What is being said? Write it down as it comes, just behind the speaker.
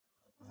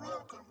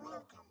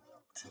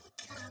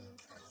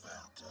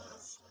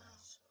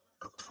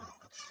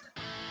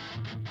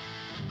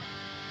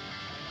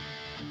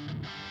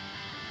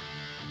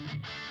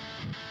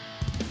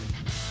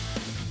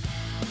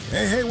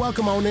Hey,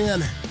 welcome on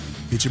in.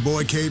 It's your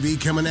boy KV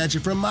coming at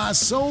you from my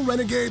Soul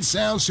Renegade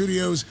Sound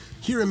Studios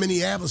here in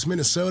Minneapolis,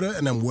 Minnesota,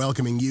 and I'm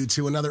welcoming you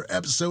to another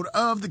episode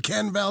of the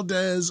Ken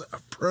Valdez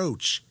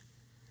Approach.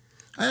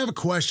 I have a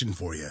question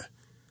for you.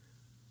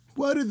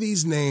 What do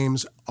these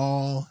names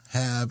all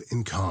have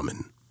in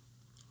common?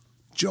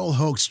 Joel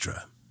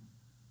Hoekstra,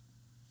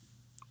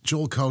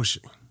 Joel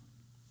Cushing,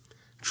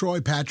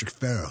 Troy Patrick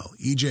Farrell,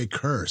 E.J.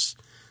 Kearse,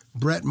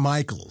 Brett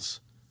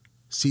Michaels,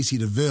 CeCe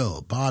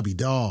DeVille, Bobby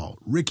Dahl,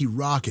 Ricky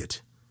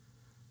Rocket,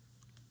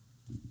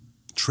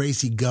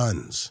 Tracy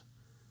Guns,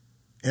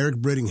 Eric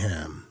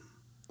Brittingham,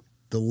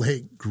 the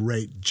late,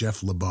 great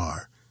Jeff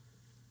LeBar.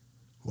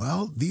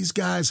 Well, these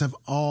guys have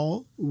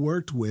all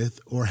worked with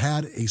or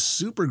had a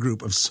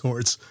supergroup of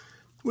sorts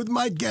with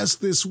my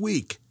guest this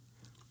week.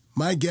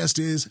 My guest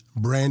is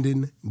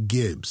Brandon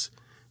Gibbs.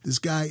 This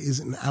guy is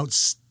an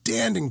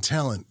outstanding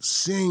talent,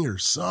 singer,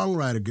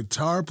 songwriter,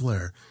 guitar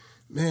player.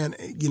 Man,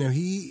 you know,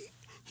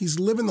 he's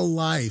living the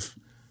life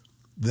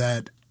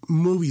that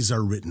movies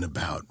are written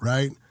about,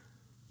 right?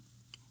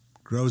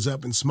 Grows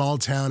up in small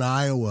town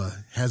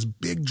Iowa, has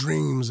big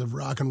dreams of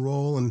rock and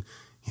roll, and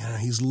you know,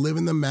 he's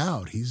living them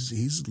out.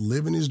 He's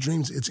living his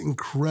dreams. It's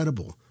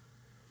incredible.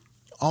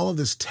 All of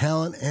this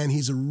talent, and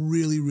he's a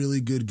really, really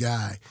good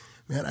guy.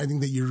 Man, I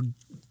think that you're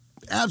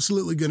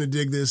absolutely going to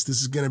dig this. This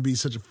is going to be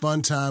such a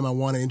fun time. I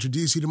want to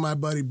introduce you to my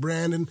buddy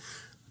Brandon.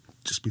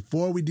 Just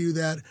before we do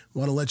that, I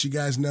want to let you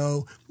guys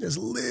know there's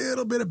a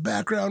little bit of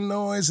background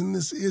noise, and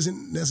this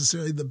isn't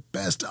necessarily the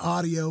best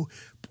audio.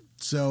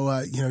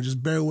 So,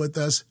 just bear with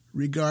us.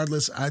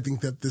 Regardless, I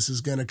think that this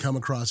is going to come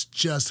across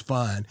just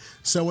fine.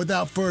 So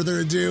without further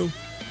ado,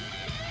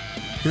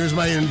 here's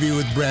my interview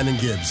with Brandon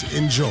Gibbs.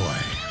 Enjoy.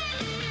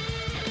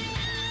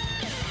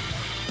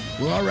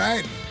 Well, all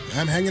right.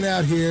 I'm hanging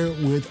out here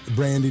with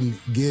Brandon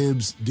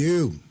Gibbs.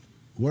 Dude,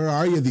 where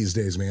are you these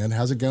days, man?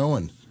 How's it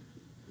going?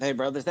 Hey,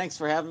 brother. Thanks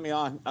for having me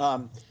on.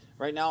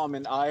 Right now I'm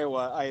in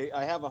Iowa.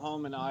 I have a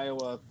home in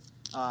Iowa.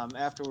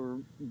 After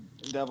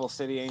Devil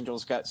City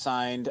Angels got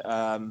signed,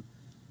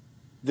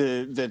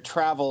 the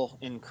travel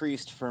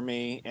increased for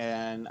me,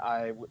 and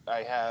I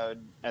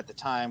had at the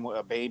time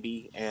a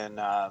baby, and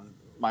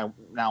my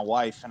now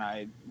wife, and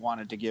I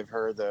wanted to give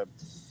her the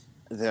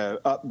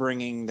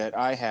upbringing that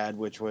I had,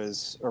 which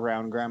was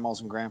around grandmas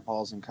and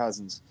grandpas and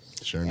cousins.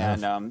 Sure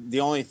enough. And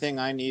the only thing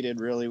I needed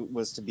really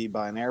was to be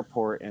by an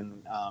airport,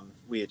 and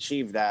we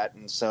achieved that.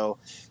 And so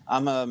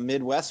I'm a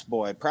Midwest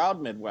boy, proud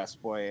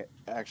Midwest boy,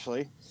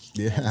 actually.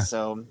 Yeah. And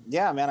so,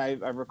 yeah, man,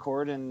 I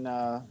record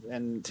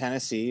in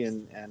Tennessee,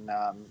 and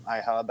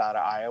I hub out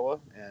of Iowa,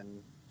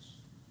 and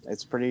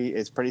it's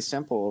pretty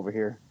simple over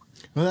here.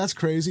 Well, that's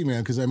crazy,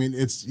 man, because, I mean,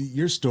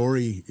 your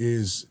story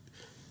is,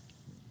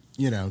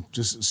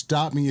 just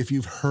stop me if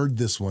you've heard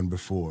this one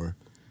before.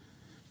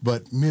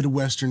 But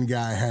Midwestern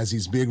guy has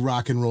these big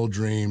rock and roll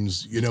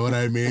dreams, you know what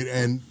I mean?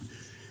 And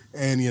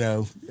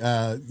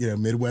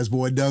Midwest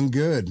boy done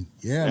good.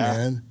 Yeah,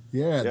 man.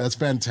 Yeah, that's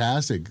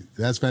fantastic.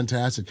 That's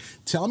fantastic.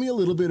 Tell me a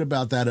little bit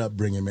about that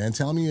upbringing, man.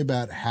 Tell me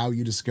about how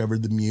you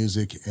discovered the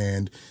music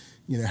and,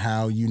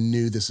 how you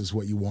knew this is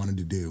what you wanted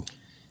to do.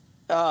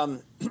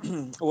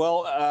 It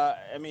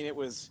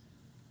was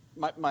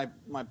my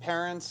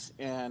parents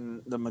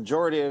and the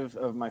majority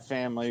of my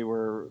family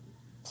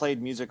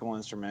played musical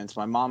instruments.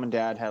 My mom and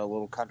dad had a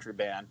little country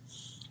band,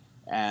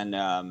 and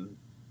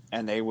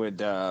they would,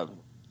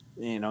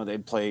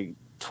 they'd play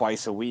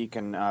twice a week,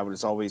 and I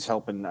was always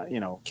helping,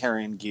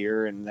 carrying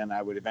gear, and then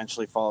I would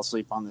eventually fall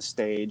asleep on the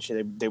stage.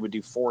 They would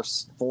do four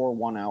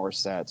 1-hour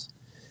sets,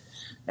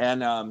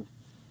 and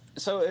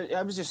so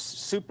I was just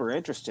super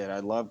interested. I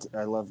loved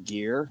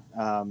gear.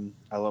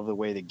 I love the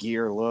way the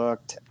gear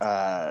looked,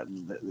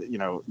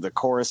 the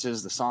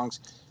choruses, the songs,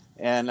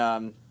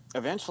 and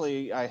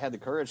eventually I had the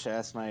courage to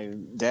ask my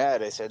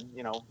dad. I said,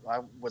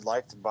 I would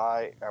like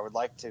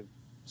to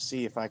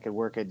see if I could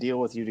work a deal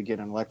with you to get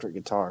an electric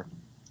guitar.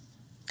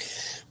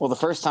 Well, the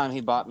first time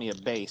he bought me a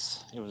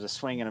bass, it was a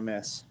swing and a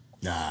miss.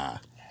 Nah.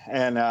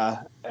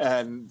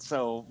 And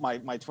so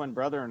my twin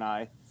brother and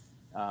I,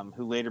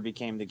 who later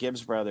became the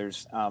Gibbs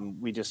brothers,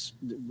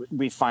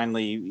 we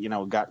finally,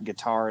 got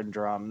guitar and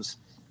drums,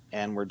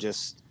 and we're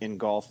just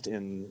engulfed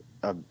in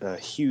a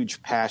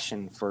huge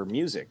passion for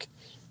music.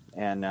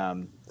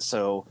 And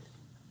so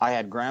I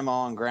had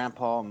grandma and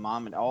grandpa and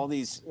mom and all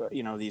these,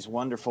 these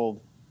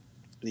wonderful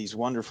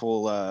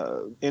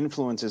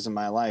influences in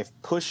my life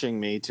pushing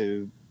me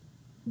to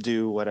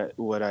do what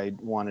I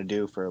want to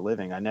do for a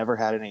living. I never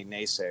had any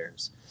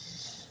naysayers.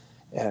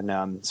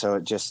 And so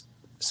it just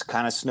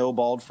kind of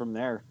snowballed from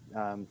there.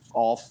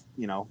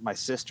 My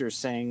sister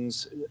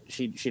sings.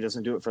 She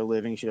doesn't do it for a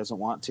living. She doesn't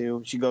want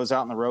to. She goes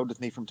out on the road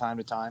with me from time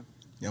to time.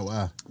 Oh,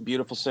 wow.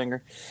 Beautiful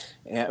singer,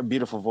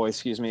 beautiful voice,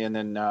 excuse me. And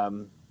then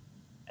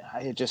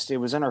it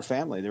was in our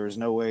family. There was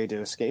no way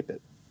to escape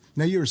it.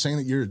 Now, you were saying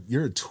that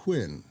you're a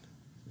twin.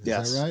 Is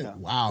yes, that right? Yeah,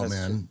 wow,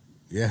 man.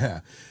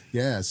 True.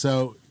 Yeah.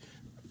 So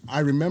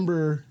I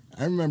remember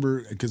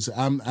because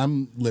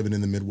I'm living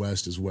in the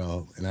Midwest as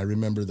well, and I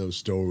remember those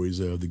stories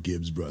of the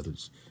Gibbs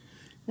brothers.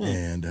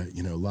 and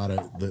a lot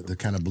of the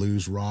kind of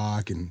blues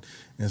rock and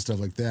stuff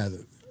like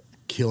that.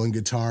 Killing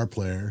guitar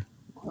player.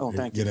 Oh,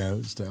 thank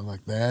you. Stuff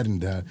like that.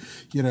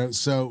 And,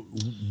 so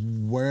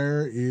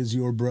where is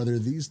your brother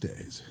these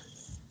days?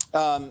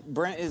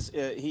 Brent is,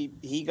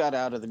 he got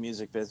out of the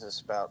music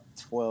business about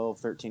 12,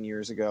 13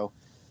 years ago,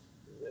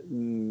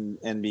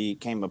 and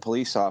became a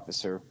police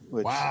officer,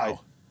 which wow.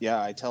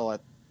 I tell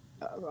it,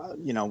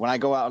 when I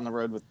go out on the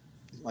road with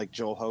like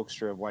Joel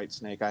Hoekstra of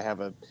Whitesnake, I have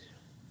a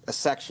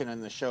section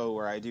in the show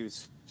where I do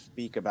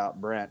speak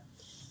about Brent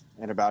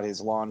and about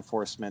his law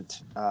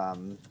enforcement,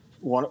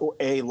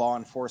 law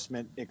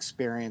enforcement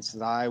experience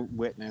that I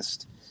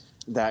witnessed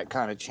that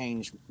kind of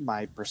changed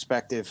my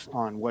perspective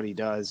on what he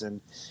does.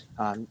 And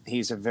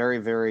he's a very,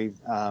 very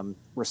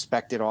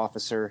respected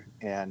officer,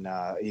 and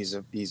he's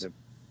a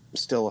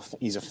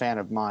fan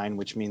of mine,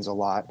 which means a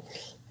lot.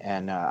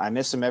 And I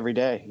miss him every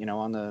day,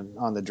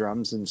 on the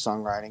drums and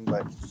songwriting,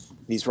 but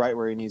he's right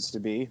where he needs to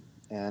be.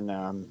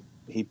 And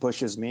he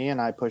pushes me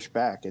and I push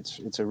back.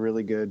 It's a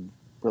really good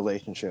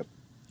relationship.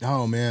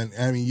 Oh man.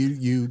 I mean,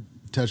 you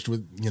touched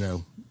with,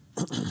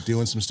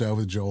 doing some stuff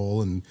with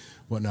Joel and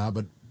whatnot,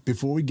 but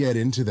before we get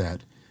into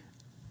that,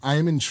 I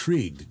am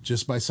intrigued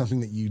just by something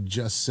that you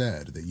just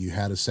said, that you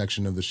had a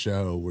section of the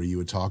show where you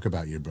would talk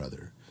about your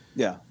brother.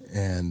 Yeah.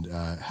 And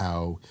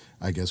how,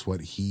 I guess,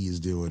 what he is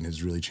doing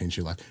has really changed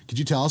your life. Could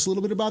you tell us a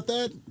little bit about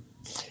that?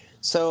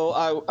 So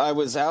I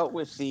was out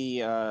with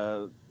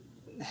the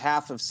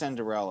half of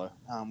Cinderella.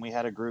 We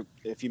had a group,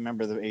 if you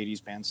remember the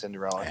 80s band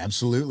Cinderella.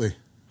 Absolutely.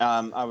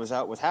 I was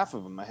out with half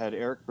of them. I had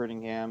Eric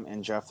Brittingham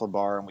and Jeff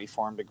LeBar, and we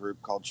formed a group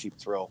called Cheap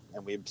Thrill,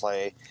 and we'd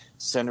play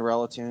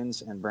Cinderella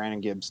tunes and Brandon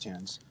Gibbs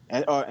tunes.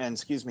 And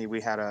excuse me, we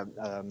had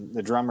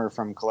the drummer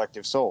from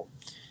Collective Soul,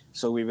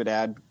 so we would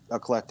add a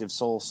Collective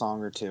Soul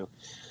song or two.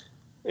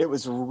 It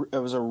was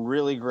a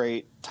really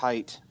great,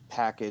 tight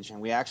package,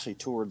 and we actually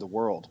toured the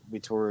world. We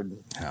toured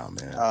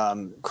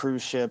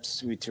cruise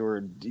ships. We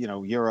toured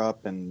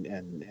Europe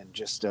and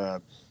just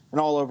and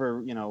all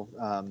over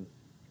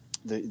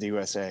the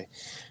USA,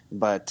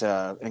 but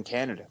and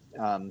Canada.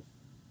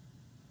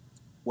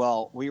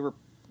 Well, we were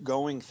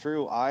going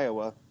through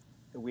Iowa.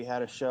 We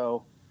had a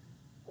show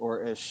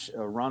or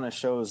a run of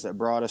shows that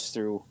brought us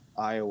through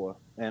Iowa.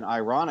 And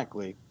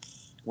ironically,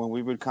 when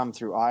we would come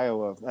through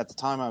Iowa, at the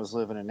time I was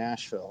living in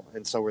Nashville,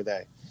 and so were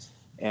they.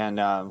 And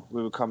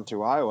we would come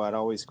through Iowa. I'd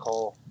always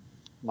call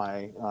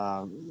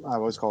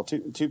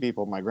two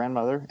people, my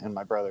grandmother and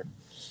my brother.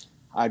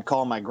 I'd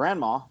call my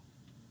grandma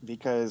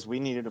because we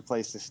needed a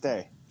place to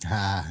stay.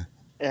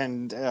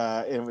 And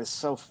it was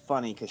so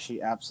funny because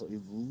she absolutely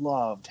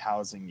loved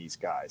housing these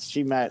guys.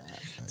 She met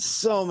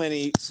so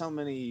many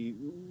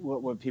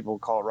what people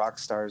call rock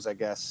stars, I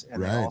guess,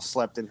 and they all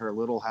slept in her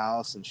little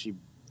house, and she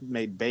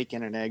made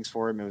bacon and eggs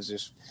for them.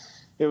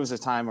 It was a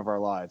time of our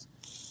lives.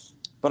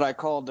 But I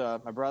called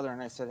my brother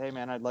and I said, "Hey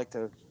man, I'd like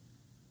to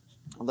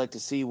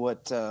see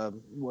what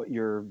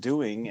you're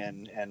doing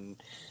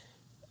and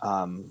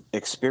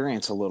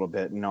experience a little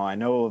bit. I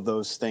know of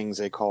those things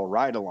they call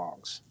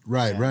ride-alongs.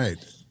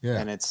 Right. Yeah.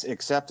 And it's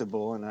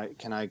acceptable. And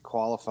can I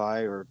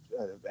qualify or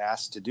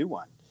ask to do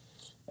one?"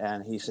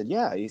 And he said,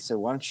 "Yeah." He said,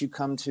 "Why don't you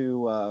come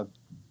to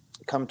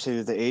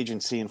the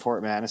agency in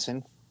Fort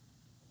Madison,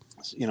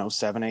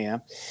 7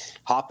 a.m.,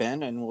 hop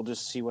in and we'll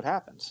just see what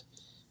happens."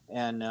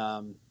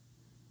 And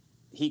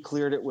he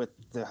cleared it with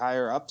the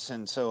higher ups.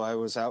 And so I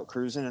was out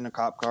cruising in a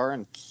cop car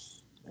and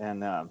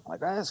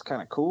that's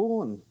kind of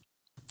cool. And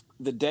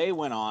the day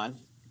went on,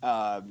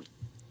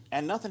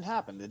 and nothing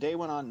happened. The day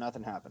went on,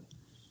 nothing happened.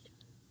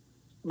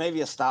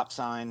 Maybe a stop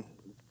sign,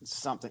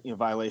 something,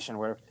 violation or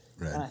whatever.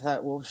 Right. And I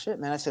thought, well, shit,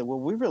 man. I said, well,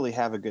 we really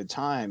have a good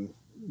time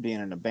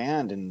being in a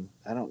band, and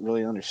I don't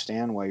really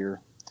understand why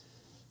you're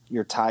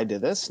tied to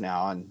this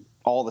now. And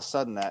all of a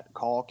sudden, that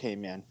call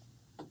came in,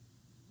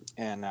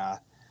 and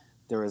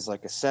there was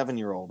like a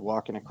 7-year-old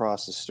walking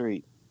across the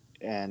street,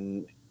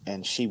 and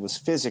she was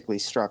physically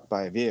struck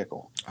by a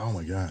vehicle. Oh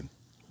my God.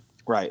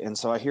 Right. And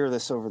so I hear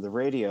this over the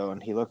radio,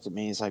 and he looked at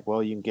me. He's like,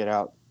 "Well, you can get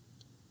out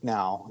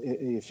now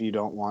if you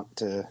don't want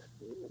to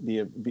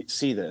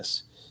see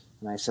this."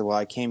 And I said, "Well,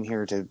 I came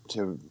here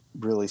to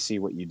really see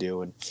what you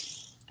do." And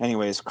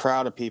anyways,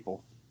 crowd of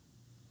people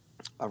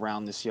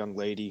around this young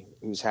lady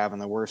who's having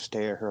the worst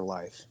day of her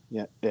life.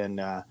 Yeah.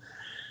 And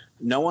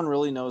no one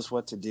really knows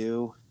what to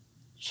do.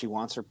 She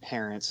wants her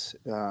parents.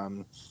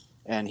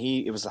 And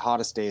it was the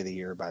hottest day of the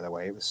year, by the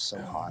way. It was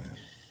so hot. Man.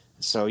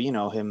 So,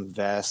 him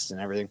vest and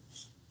everything.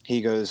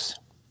 He goes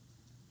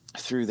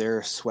through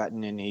there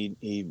sweating, and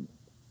he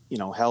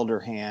held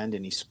her hand,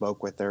 and he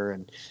spoke with her,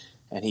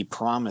 and he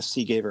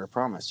gave her a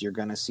promise. "You're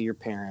going to see your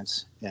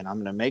parents, and I'm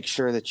going to make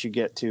sure that you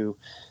get to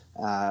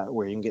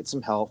where you can get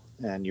some help,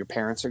 and your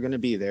parents are going to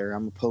be there.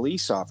 I'm a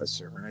police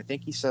officer." And I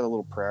think he said a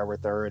little prayer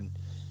with her, and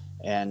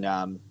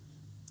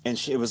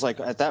it was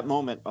like at that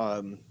moment,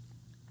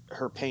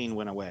 her pain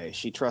went away.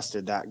 She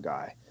trusted that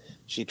guy.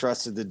 She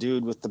trusted the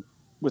dude with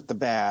the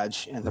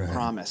badge and the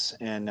promise.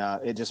 And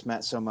it just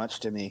meant so much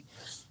to me.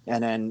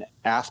 And then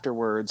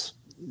afterwards,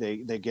 they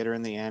get her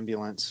in the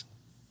ambulance.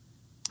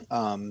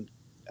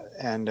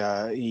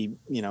 he,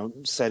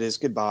 said his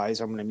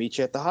goodbyes. I'm going to meet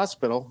you at the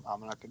hospital. I'm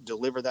going to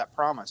deliver that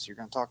promise. You're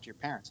going to talk to your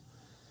parents.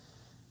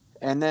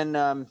 And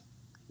then,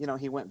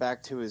 he went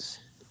back to his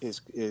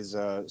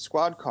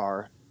squad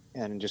car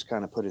and just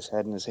kind of put his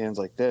head in his hands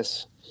like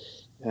this.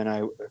 And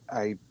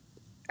I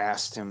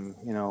asked him,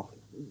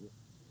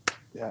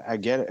 I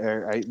get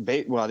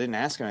it. Well, I didn't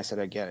ask him. I said,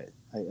 I get it.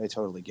 I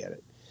totally get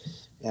it.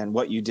 And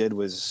what you did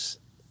was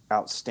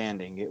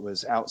outstanding. It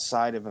was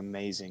outside of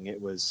amazing.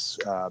 It was,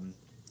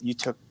 you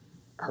took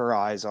her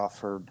eyes off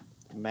her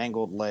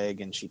mangled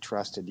leg and she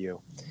trusted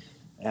you.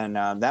 And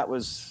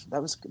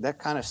that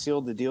kind of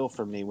sealed the deal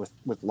for me with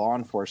law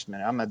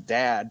enforcement. I'm a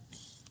dad,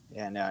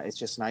 and it's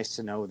just nice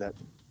to know that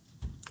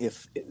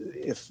if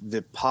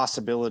the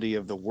possibility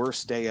of the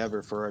worst day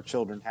ever for our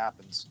children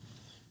happens,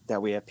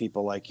 that we have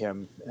people like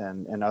him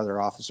and other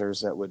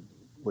officers that would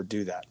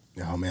do that.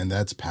 Oh man,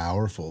 that's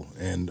powerful.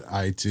 And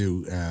I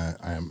too,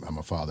 I'm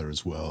a father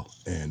as well.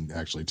 And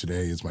actually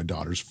today is my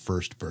daughter's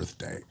first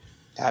birthday.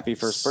 Happy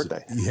first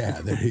birthday.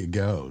 Yeah, there you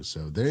go.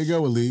 So there you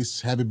go,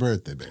 Elise. Happy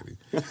birthday, baby.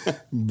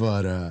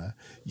 But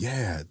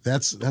yeah,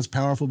 that's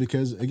powerful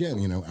because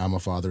again, I'm a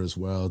father as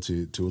well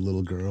to a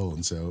little girl.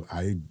 And so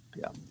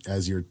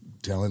as you're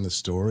telling the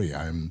story,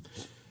 I'm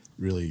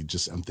really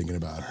I'm thinking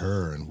about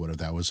her and what if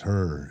that was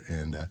her.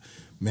 And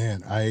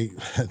man, I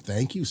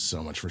thank you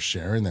so much for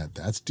sharing that.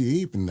 That's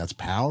deep and that's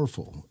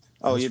powerful.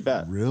 Oh, you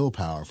bet. Real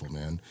powerful,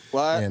 man.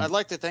 Well, I'd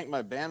like to thank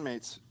my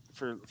bandmates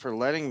for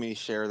letting me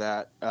share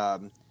that.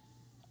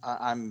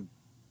 I'm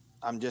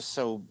just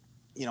so,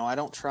 I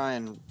don't try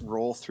and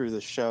roll through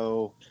the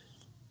show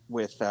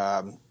with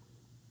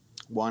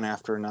one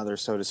after another,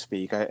 so to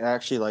speak. I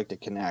actually like to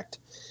connect,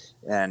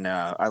 and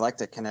I like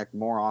to connect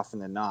more often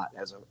than not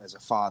as a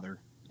father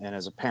and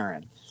as a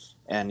parent.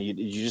 And you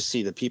just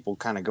see the people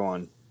kind of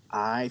going,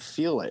 I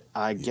feel it,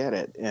 I get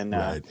it, and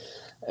right.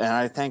 And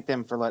I thank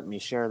them for letting me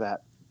share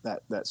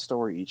that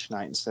story each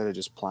night instead of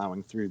just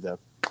plowing through the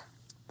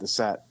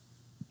set.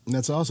 And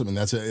that's awesome, and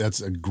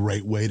that's a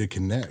great way to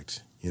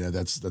connect.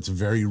 That's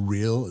very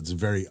real. It's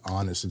very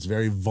honest. It's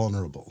very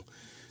vulnerable.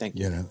 Thank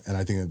you. And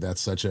I think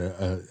that's such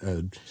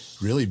a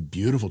really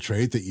beautiful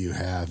trait that you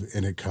have,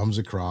 and it comes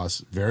across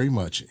very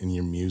much in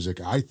your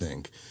music, I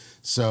think.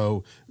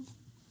 So,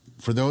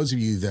 for those of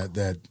you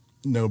that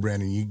know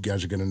Brandon, you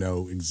guys are going to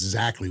know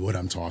exactly what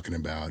I'm talking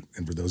about,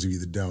 and for those of you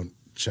that don't,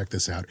 check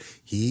this out.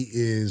 He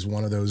is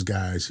one of those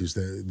guys who's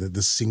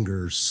the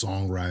singer,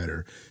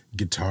 songwriter,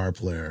 guitar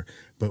player.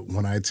 But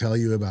when I tell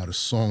you about a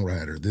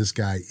songwriter, this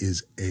guy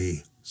is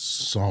a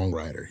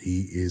songwriter.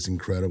 He is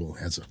incredible.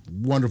 Has a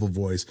wonderful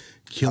voice,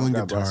 killing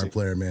guitar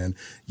player, man.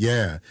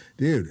 Yeah,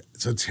 dude.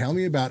 So tell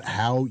me about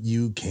how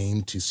you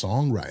came to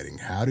songwriting.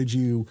 How did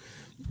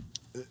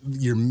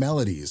your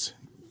melodies,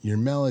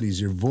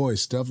 your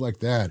voice, stuff like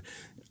that.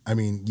 I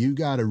mean, you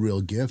got a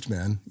real gift,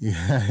 man.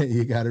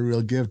 You got a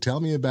real gift. Tell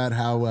me about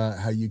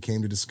how you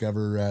came to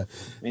discover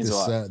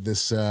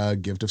this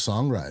gift of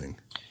songwriting.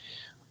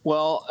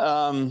 Well,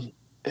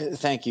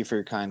 thank you for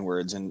your kind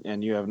words,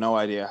 and you have no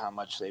idea how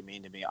much they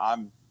mean to me.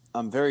 I'm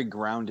very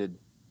grounded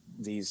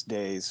these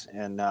days,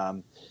 and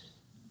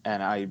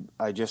I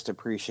just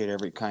appreciate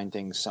every kind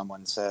thing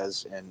someone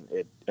says,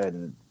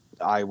 and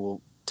I will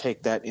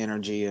take that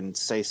energy and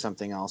say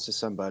something else to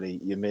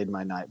somebody. You made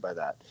my night by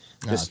that.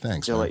 Just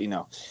thanks, to man. let you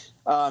know.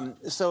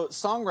 So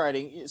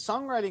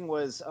songwriting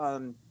was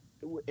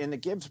in the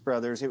Gibbs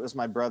brothers. It was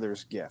my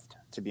brother's gift,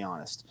 to be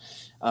honest.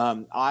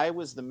 I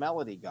was the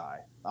melody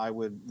guy. I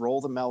would roll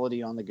the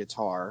melody on the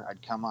guitar.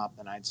 I'd come up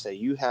and I'd say,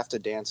 you have to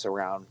dance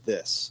around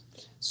this.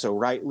 So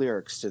write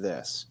lyrics to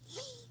this.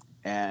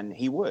 And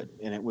he would.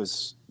 And it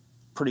was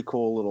pretty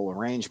cool little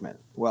arrangement.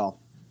 Well,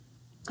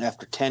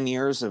 after 10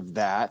 years of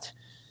that,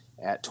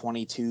 at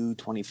 22,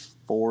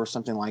 24,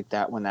 something like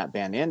that, when that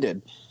band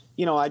ended,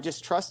 I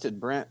just trusted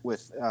Brent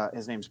with,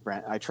 his name's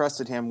Brent. I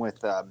trusted him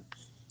with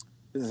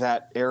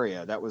that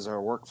area. That was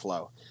our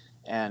workflow.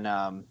 And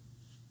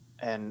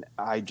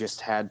I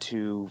just had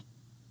to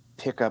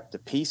pick up the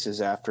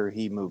pieces after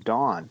he moved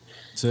on.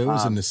 So it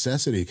was a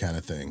necessity kind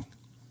of thing.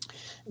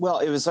 Well,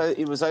 it was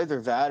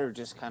either that or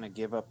just kind of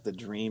give up the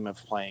dream of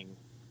playing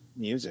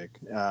music.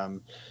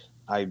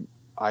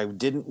 I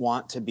didn't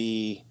want to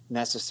be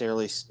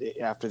necessarily,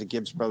 after the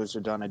Gibbs brothers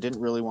were done, I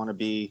didn't really want to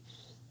be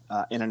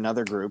in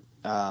another group.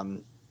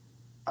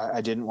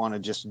 I didn't want to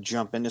just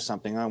jump into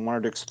something. I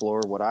wanted to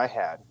explore what I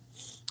had.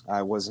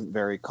 I wasn't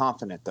very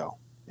confident, though.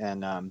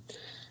 And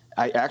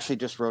I actually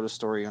just wrote a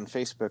story on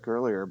Facebook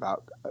earlier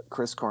about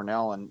Chris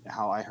Cornell and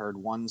how I heard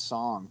one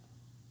song.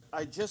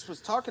 I just was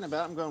talking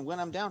about him going, when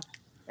I'm down.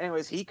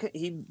 Anyways,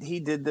 he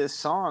did this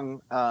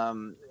song,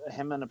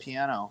 him and a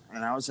piano,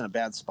 and I was in a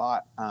bad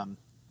spot.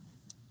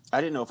 I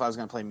didn't know if I was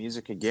going to play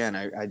music again.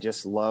 I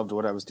just loved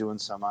what I was doing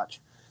so much.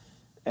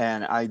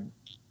 And I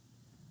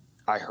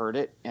heard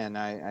it, and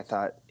I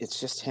thought, it's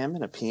just him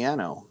and a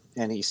piano.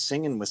 And he's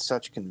singing with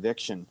such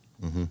conviction.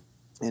 Mm-hmm.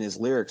 And his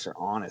lyrics are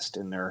honest,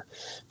 and they're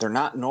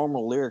not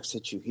normal lyrics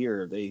that you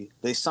hear.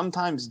 They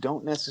sometimes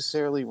don't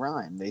necessarily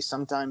rhyme. They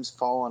sometimes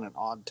fall on an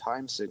odd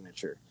time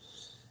signature.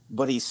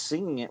 but he's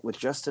singing it with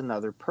just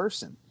another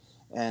person,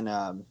 and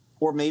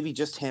or maybe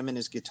just him and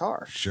his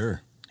guitar.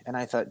 Sure. And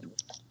I thought,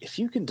 if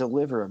you can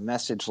deliver a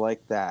message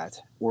like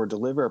that or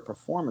deliver a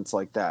performance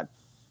like that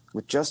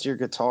with just your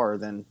guitar,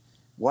 then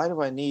why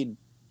do I need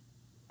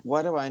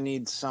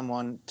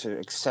someone to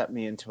accept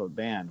me into a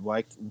band?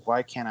 Why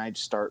can't I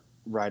start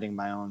writing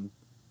my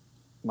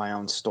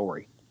own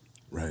story?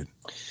 Right.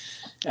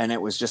 And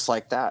it was just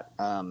like that.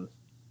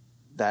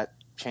 That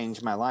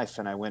changed my life,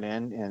 and I went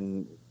in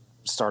and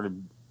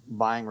started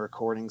buying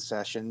recording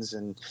sessions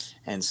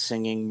and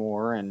singing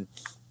more. And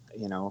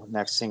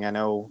next thing I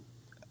know,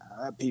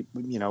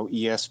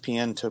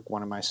 ESPN took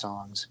one of my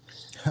songs.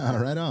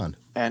 Right on.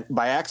 And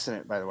by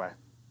accident, by the way.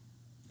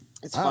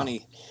 It's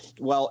funny.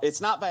 Well,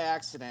 it's not by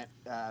accident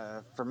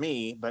for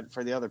me, but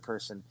for the other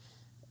person.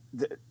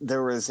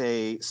 There was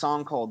a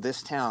song called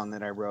 "This Town"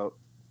 that I wrote,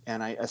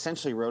 and I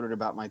essentially wrote it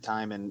about my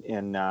time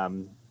in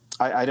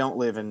I don't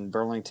live in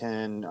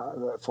Burlington,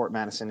 Fort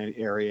Madison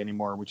area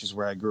anymore, which is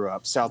where I grew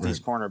up,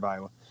 southeast corner of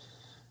Iowa.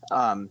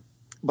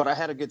 But I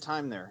had a good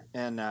time there,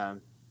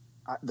 and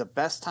the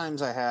best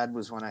times I had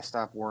was when I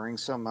stopped worrying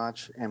so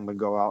much and would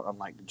go out on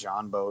like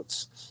John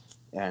boats,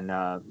 and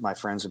my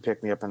friends would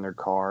pick me up in their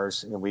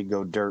cars, and we'd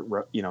go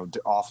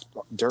off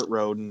dirt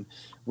road, and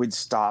we'd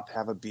stop,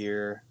 have a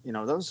beer.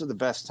 Those are the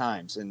best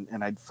times,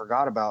 and I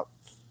forgot about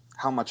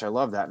how much I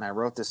love that, and I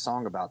wrote this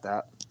song about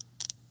that.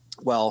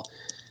 Well,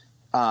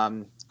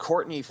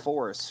 Courtney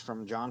Force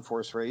from John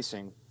Force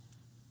Racing,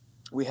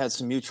 we had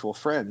some mutual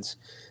friends,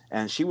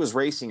 and she was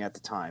racing at the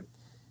time,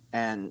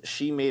 and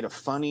she made a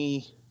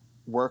funny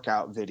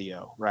workout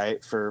video,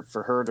 right, for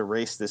her to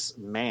race this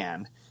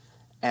man,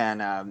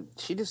 and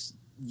she just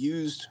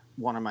used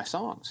one of my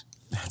songs.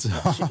 That's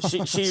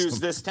awesome. She used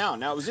 "This Town."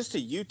 Now, it was just a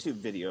YouTube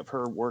video of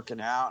her working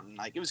out, and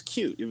like, it was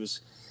cute. It was,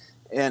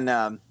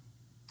 and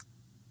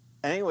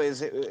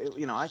anyways,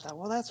 I thought,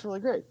 well, that's really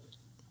great.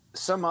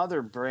 Some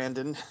other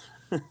Brandon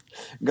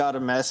got a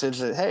message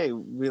that, hey,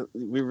 we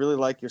really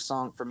like your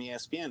song from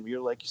ESPN. We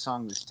really like your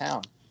song "This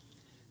Town."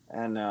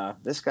 And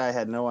this guy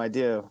had no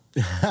idea.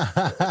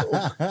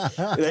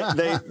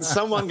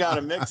 Someone got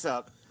a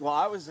mix-up. Well,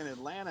 I was in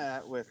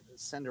Atlanta with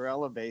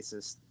Cinderella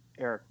bassist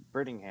Eric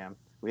Brittingham.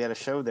 We had a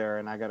show there,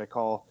 and I got a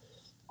call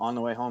on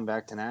the way home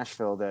back to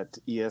Nashville that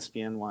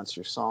ESPN wants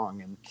your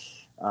song,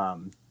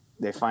 and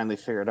they finally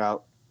figured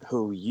out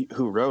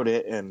who wrote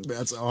it. And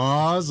that's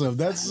awesome.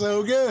 That's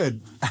so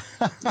good.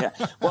 Yeah.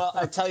 Well,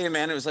 I tell you,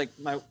 man, it was like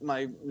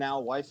my now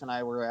wife and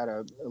I were at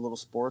a little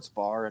sports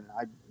bar, and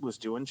I was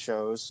doing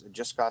shows. I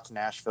just got to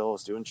Nashville,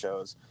 was doing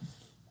shows,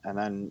 and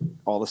then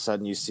all of a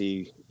sudden you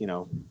see,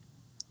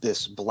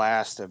 this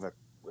blast of a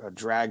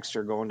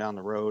dragster going down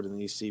the road, and then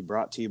you see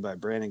 "Brought to You" by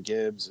Brandon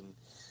Gibbs,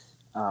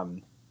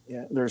 and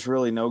there's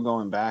really no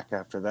going back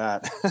after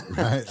that.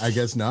 Right? I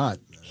guess not.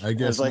 I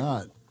guess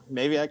not.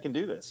 Maybe I can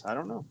do this. I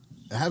don't know.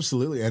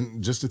 Absolutely,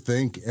 and just to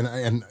think,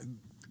 and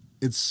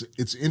it's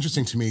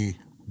interesting to me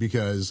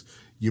because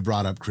you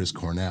brought up Chris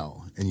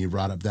Cornell, and you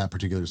brought up that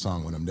particular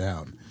song, "When I'm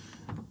Down."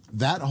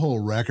 That whole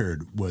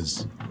record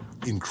was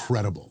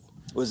incredible.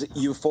 Was it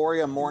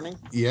Euphoria Morning?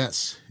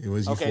 Yes, it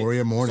was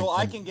Euphoria Morning. So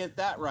I can get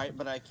that right,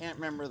 but I can't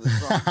remember the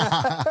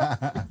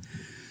song.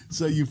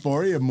 So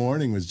Euphoria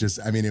Morning was just,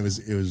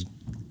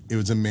 it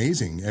was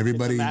amazing.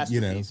 Everybody,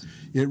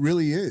 it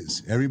really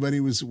is. Everybody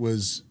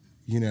was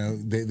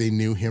they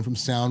knew him from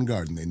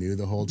Soundgarden. They knew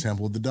the whole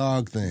Temple of the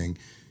Dog thing.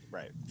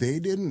 Right. They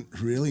didn't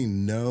really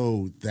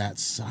know that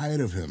side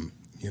of him,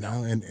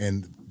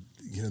 and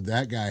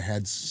that guy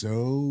had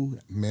so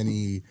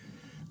many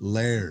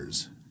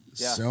layers,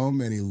 so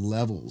many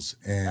levels,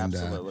 and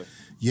absolutely.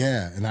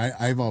 And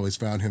I've always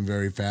found him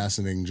very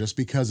fascinating just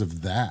because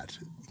of that.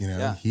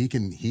 He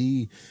can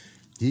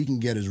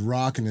get as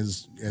rocking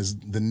as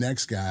the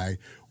next guy,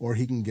 or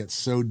he can get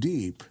so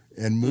deep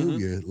and move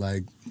you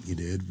like he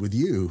did with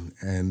you,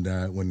 and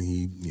when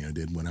he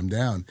did "When I'm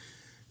Down."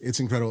 It's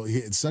incredible.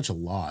 It's such a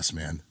loss,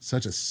 man.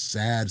 Such a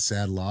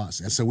sad loss.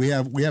 And so we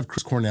have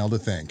Chris Cornell to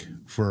thank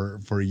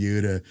for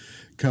you to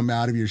come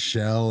out of your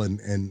shell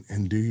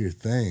and do your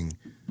thing.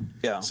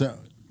 Yeah. So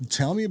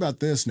tell me about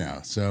this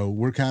now. So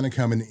we're kind of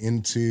coming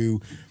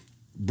into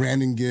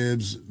Brandon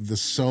Gibbs, the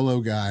solo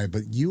guy,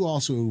 but you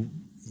also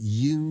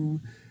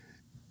you've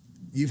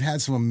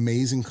had some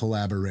amazing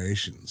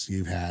collaborations.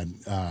 You've had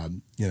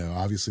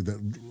obviously the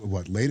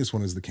latest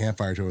one is the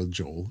Campfire Tour with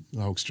Joel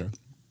Hoekstra.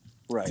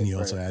 Right. And you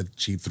also had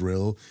Cheap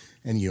Thrill,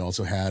 and you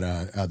also had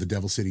the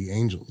Devil City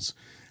Angels.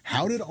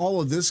 How did all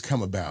of this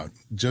come about?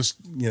 Just,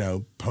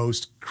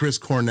 post Chris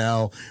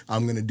Cornell,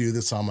 I'm going to do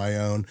this on my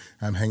own.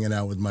 I'm hanging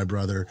out with my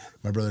brother.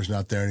 My brother's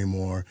not there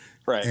anymore.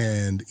 Right.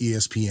 And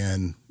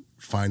ESPN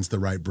finds the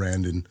right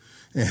Brandon.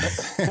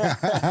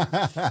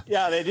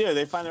 Yeah, they do.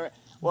 They find the right.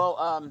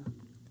 Well,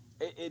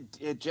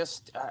 it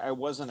just, I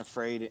wasn't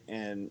afraid,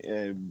 and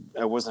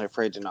I wasn't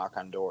afraid to knock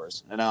on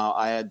doors. And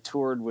I had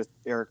toured with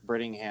Eric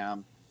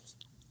Brittingham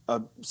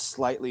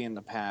slightly in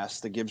the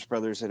past. The Gibbs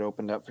brothers had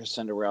opened up for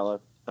Cinderella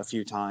a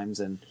few times,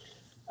 and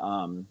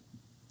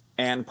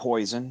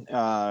Poison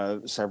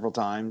several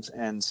times.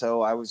 And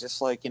so I was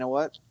just like, you know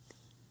what?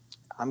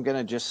 I'm going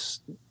to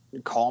just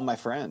call my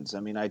friends. I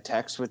mean, I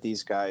text with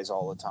these guys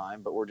all the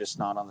time, but we're just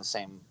not on the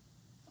same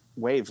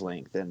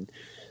wavelength. And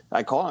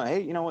I call them,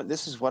 hey, you know what?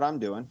 This is what I'm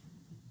doing.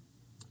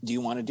 Do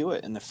you want to do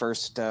it? And the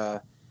first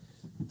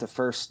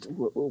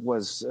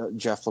was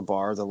Jeff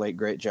LaBar, the late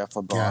great Jeff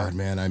LaBar. God,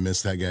 man, I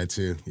miss that guy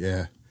too.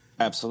 Yeah,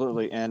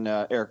 absolutely. And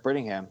Eric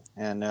Brittingham,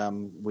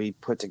 and we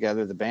put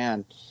together the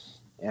band,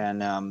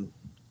 and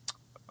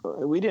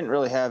we didn't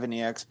really have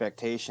any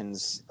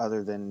expectations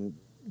other than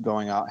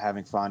going out,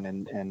 having fun,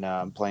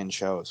 and playing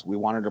shows. We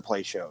wanted to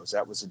play shows.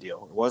 That was the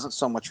deal. It wasn't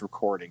so much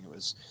recording. It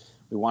was,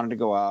 we wanted to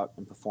go out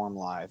and perform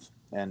live,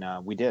 and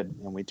we did,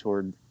 and we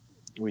toured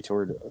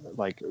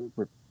like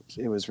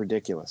it was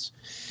ridiculous.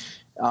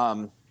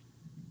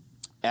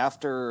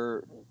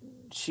 After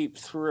Cheap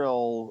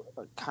Thrill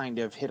kind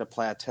of hit a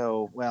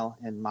plateau, well,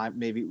 and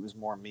maybe it was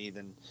more me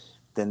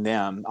than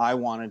them, I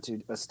wanted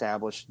to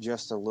establish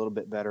just a little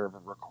bit better of a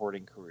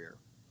recording career.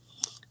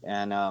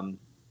 And,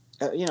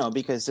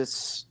 because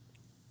it's,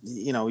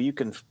 you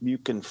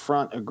can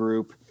front a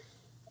group,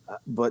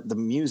 but the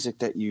music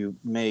that you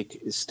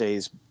make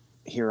stays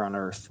here on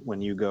earth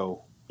when you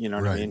go, you know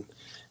what I mean?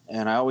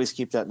 And I always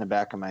keep that in the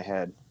back of my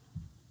head.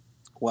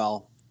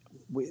 Well,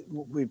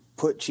 we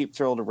put Cheap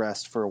Thrill to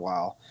rest for a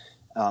while.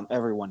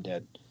 Everyone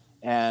did.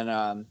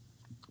 And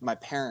my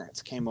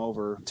parents came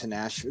over to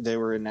Nashville. They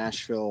were in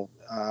Nashville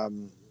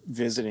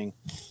visiting.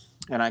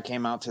 And I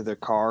came out to the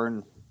car,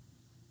 and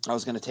I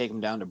was going to take them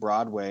down to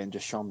Broadway and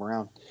just show them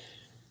around,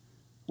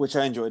 which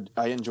I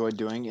enjoyed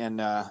doing.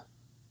 And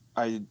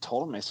I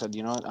told them, I said,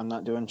 you know what, I'm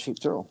not doing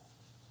Cheap Thrill.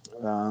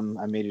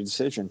 I made a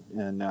decision.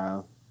 And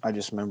I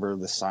just remember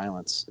the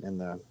silence in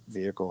the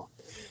vehicle.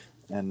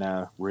 And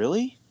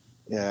really?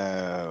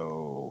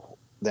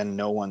 Then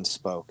no one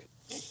spoke.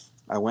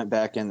 I went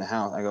back in the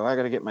house. I go, I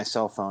got to get my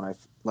cell phone. I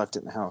left it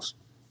in the house.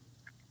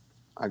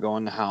 I go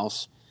in the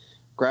house,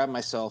 grab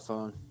my cell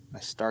phone. I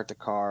start the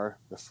car.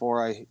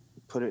 Before I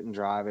put it in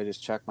drive, I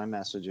just check my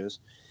messages.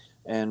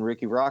 And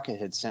Ricky Rocket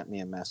had sent me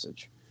a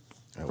message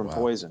from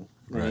Poison.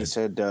 And he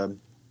said,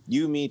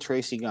 you, me,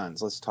 Tracy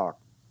Guns, let's talk.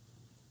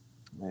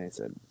 And I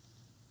said,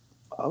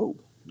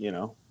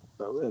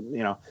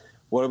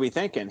 what are we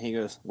thinking? He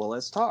goes, well,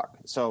 let's talk.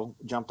 So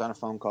jumped on a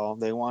phone call.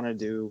 They wanted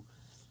to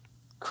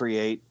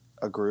create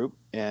a group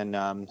and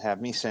have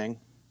me sing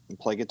and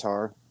play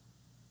guitar.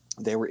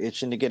 They were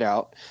itching to get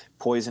out.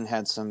 Poison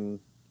had some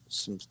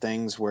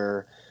things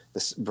where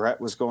Brett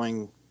was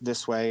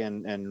this way,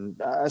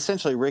 and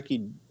essentially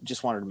Ricky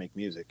just wanted to make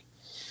music.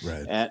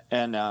 Right.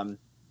 And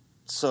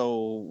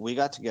so we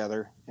got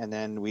together, and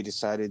then we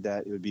decided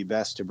that it would be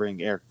best to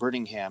bring Eric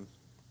Brittingham,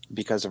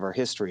 because of our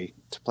history,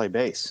 to play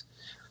bass.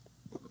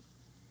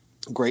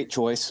 Great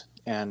choice,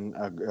 and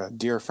a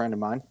dear friend of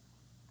mine.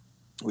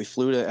 We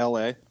flew to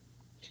LA,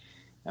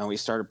 and we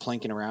started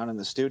plinking around in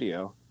the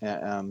studio,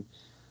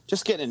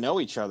 just getting to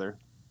know each other.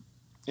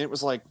 It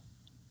was like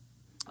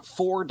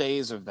 4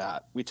 days of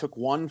that. We took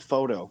one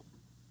photo,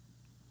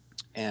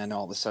 and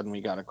all of a sudden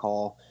we got a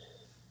call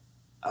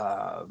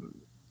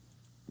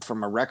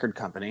from a record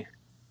company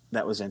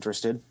that was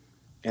interested,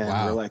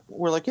 and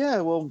we're like, yeah,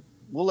 well,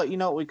 we'll let you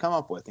know what we come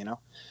up with.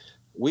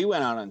 We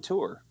went out on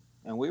tour.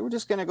 And we were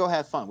just going to go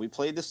have fun. We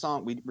played the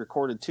song. We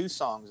recorded 2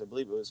 songs. I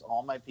believe it was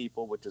All My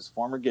People, which is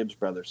former Gibbs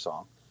Brothers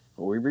song.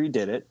 We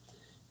redid it.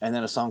 And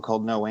then a song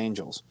called No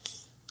Angels.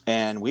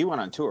 And we went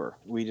on tour.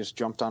 We just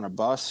jumped on a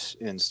bus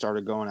and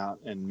started going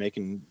out and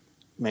making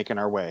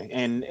our way.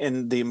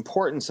 And the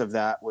importance of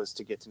that was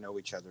to get to know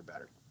each other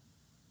better.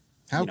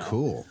 How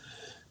cool.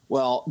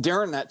 Well,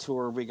 during that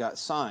tour, we got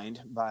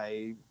signed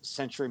by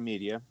Century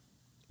Media.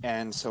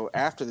 And so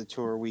after the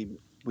tour, we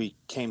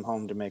came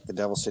home to make the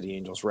Devil City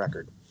Angels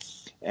record,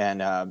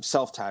 and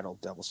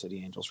self-titled Devil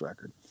City Angels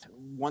record.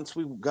 Once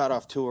we got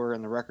off tour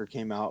and the record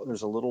came out,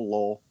 there's a little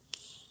lull,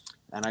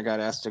 and I got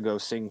asked to go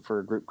sing for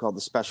a group called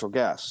the Special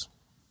Guests,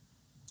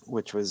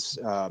 which was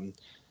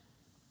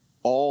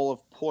all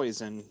of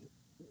Poison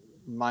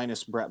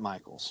minus Bret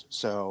Michaels.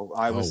 So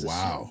I was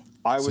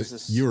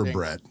you were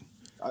Bret.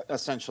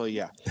 Essentially,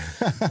 yeah.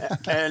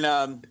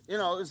 And it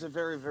was a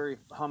very, very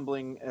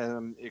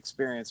humbling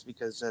experience,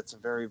 because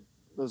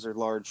those are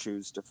large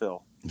shoes to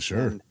fill. Sure.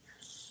 And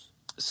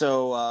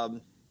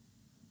so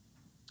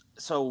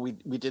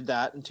we did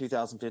that in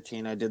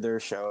 2015. I did their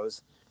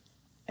shows,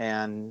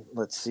 and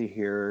let's see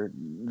here.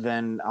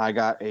 Then I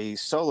got a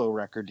solo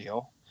record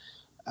deal,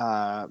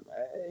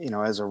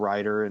 as a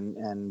writer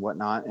and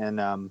whatnot.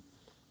 And,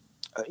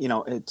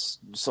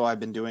 so I've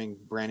been doing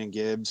Brandon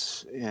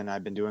Gibbs, and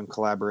I've been doing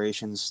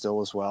collaborations still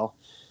as well.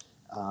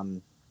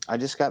 I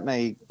just got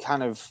my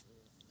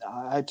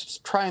I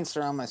just try and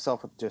surround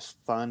myself with just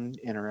fun,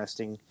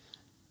 interesting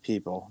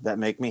people that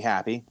make me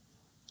happy,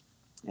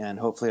 and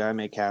hopefully I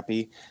make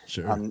happy.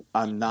 Sure.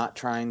 I'm not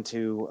trying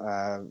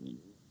to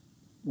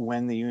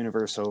win the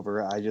universe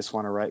over. I just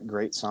want to write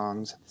great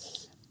songs,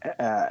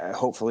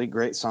 hopefully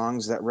great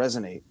songs that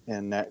resonate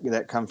and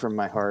that come from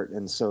my heart.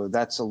 And so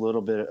that's a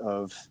little bit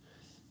of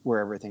where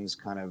everything's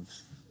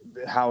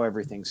how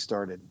everything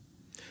started.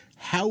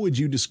 How would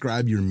you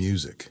describe your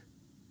music?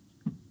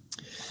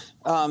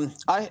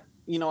 I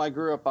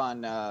grew up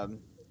on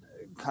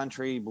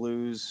country,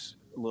 blues,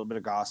 a little bit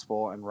of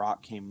gospel, and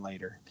rock came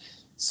later.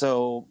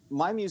 So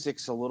my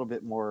music's a little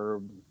bit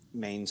more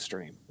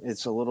mainstream.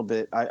 It's a little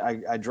bit,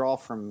 I draw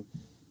from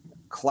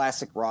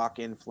classic rock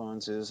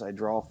influences. I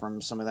draw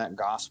from some of that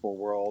gospel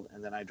world,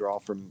 and then I draw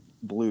from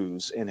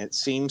blues. And it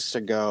seems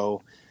to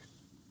go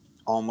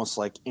almost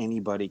like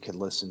anybody could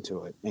listen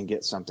to it and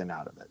get something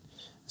out of it.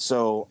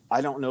 So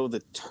I don't know the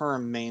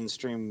term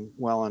mainstream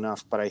well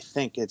enough, but I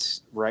think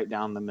it's right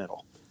down the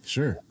middle.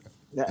 Sure.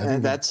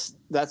 And that's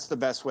the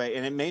best way.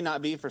 And it may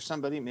not be for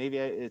somebody. Maybe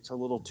it's a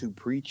little too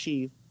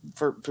preachy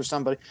for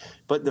somebody.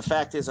 But the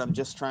fact is, I'm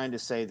just trying to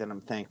say that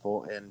I'm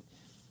thankful.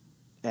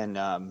 And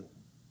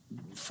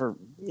for,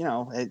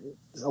 a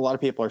lot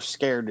of people are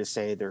scared to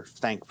say they're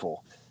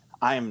thankful.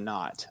 I am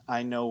not.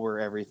 I know where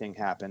everything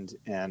happened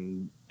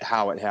and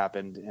how it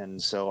happened.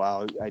 And so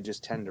I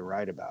just tend to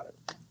write about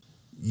it.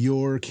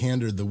 Your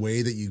candor, the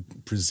way that you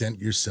present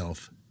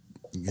yourself,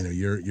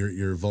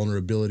 your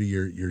vulnerability,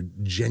 your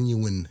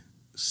genuine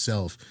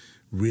self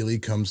really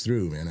comes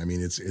through, man. I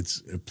mean,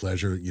 it's a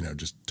pleasure,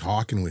 just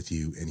talking with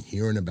you and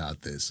hearing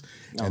about this,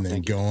 and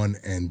then going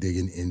and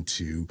digging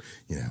into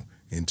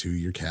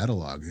your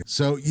catalog.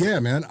 So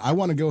yeah, man, I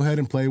want to go ahead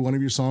and play one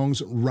of your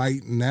songs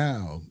right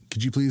now.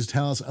 Could you please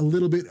tell us a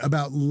little bit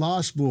about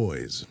Lost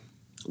Boys?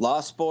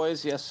 Lost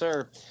Boys, yes,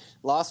 sir.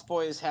 Lost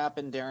Boys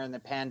happened during the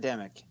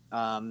pandemic.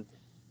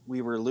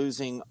 We were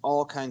losing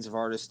all kinds of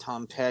artists.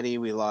 Tom Petty,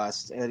 we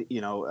lost, Eddie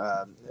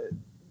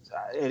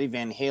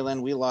Van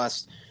Halen. We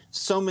lost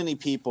so many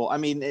people. I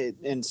mean,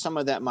 and some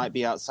of that might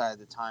be outside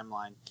the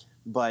timeline,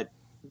 but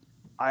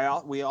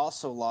we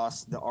also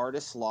lost, the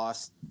artists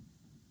lost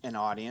an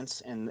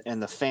audience, and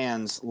the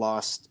fans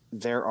lost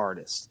their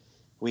artists.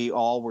 We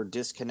all were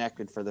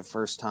disconnected for the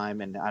first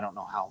time in I don't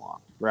know how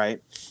long,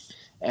 right?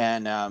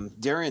 And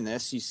during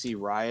this, you see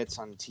riots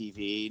on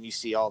TV, and you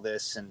see all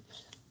this, and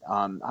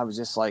I was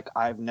just like,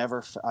 I've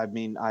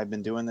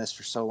been doing this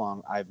for so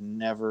long. I've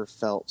never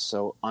felt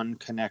so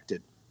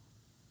unconnected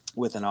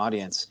with an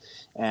audience.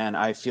 And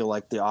I feel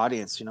like the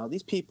audience,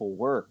 these people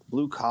work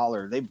blue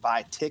collar, they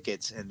buy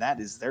tickets, and that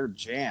is their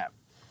jam.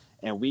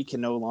 And we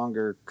can no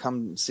longer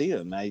come see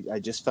them. I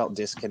just felt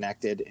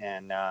disconnected.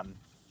 And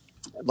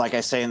like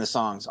I say in the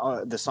song,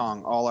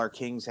 All Our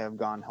Kings Have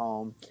Gone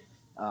Home,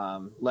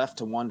 left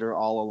to wander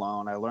all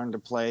alone. I learned to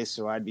play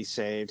so I'd be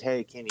saved.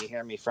 Hey, can you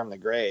hear me from the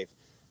grave?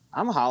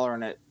 I'm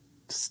hollering at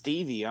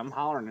Stevie. I'm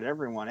hollering at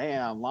everyone. Hey,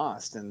 I'm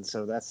lost. And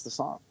so that's the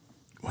song.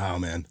 Wow,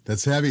 man.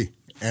 That's heavy.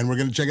 And we're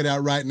going to check it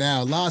out right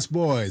now. Lost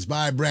Boys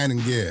by Brandon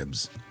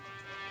Gibbs.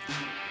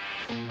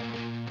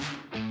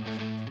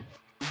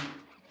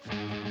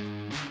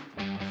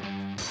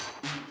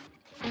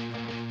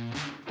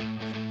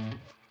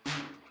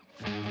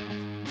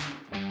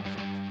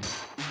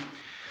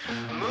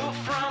 Move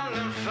from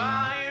the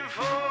fire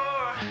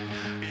for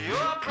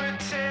your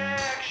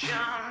protection.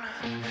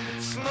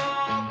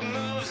 Smoke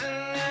moves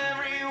in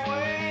every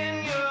way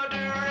in your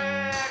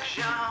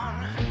direction.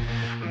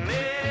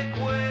 Make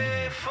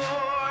way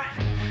for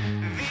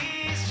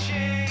these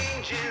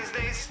changes.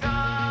 They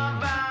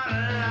stop our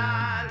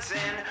lights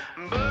and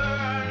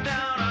burn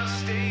down our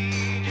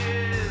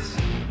stages.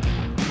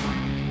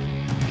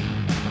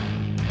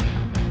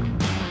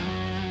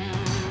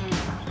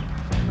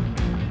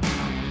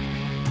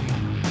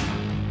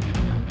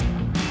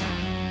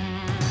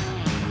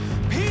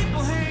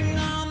 People hang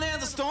on,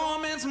 there's a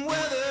storm and some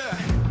weather.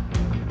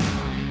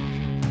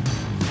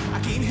 I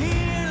keep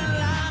hearing our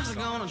lives are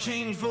gonna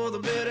change for the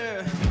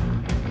better.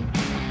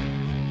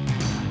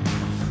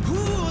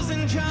 Who's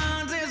in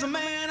charge? There's a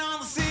man on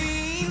the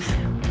scene.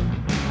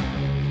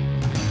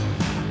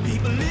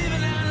 People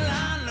living out of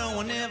line, no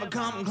one ever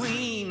come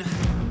clean.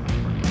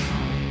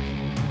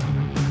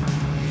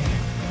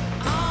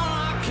 All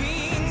our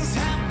kings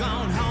have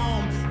gone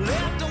home,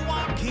 left to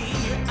walk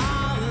here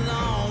all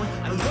alone.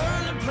 I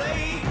learned to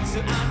play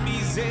so I'd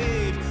be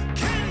safe.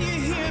 Can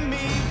you hear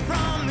me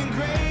from the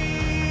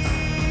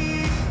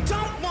grave?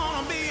 Don't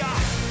wanna be a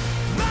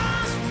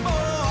lost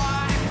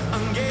boy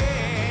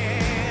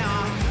again.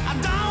 I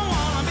don't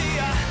wanna be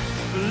a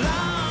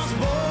lost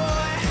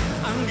boy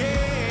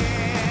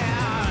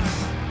again.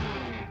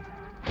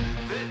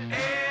 The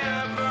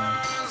air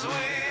burns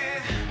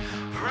with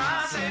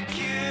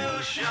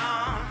prosecution.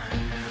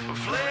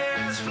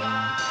 Flares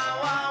fly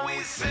while we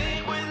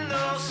sink with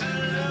no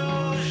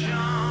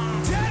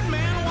solution. Dead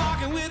man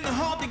walking with the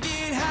hope to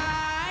get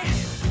high.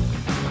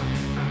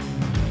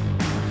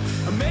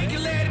 Make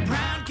your lady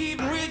proud, keep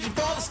reaching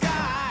for the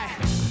sky.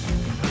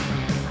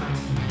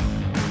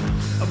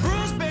 A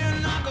bruised bare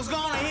knuckles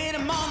gonna hit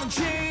him on the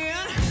chin.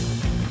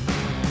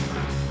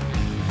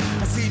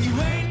 I said you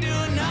ain't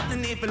doing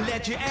nothing if I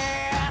let your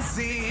ass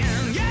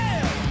in.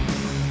 Yeah!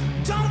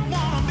 Don't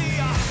wanna be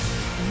a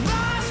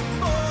lost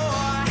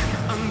boy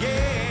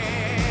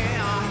again.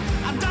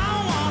 I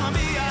don't wanna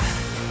be a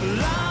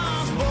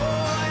lost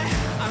boy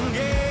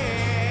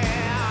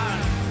again.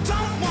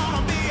 Don't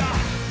wanna be a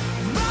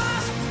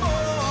lost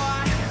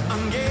boy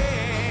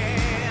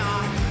again.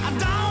 I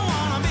don't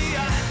wanna be a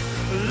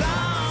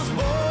lost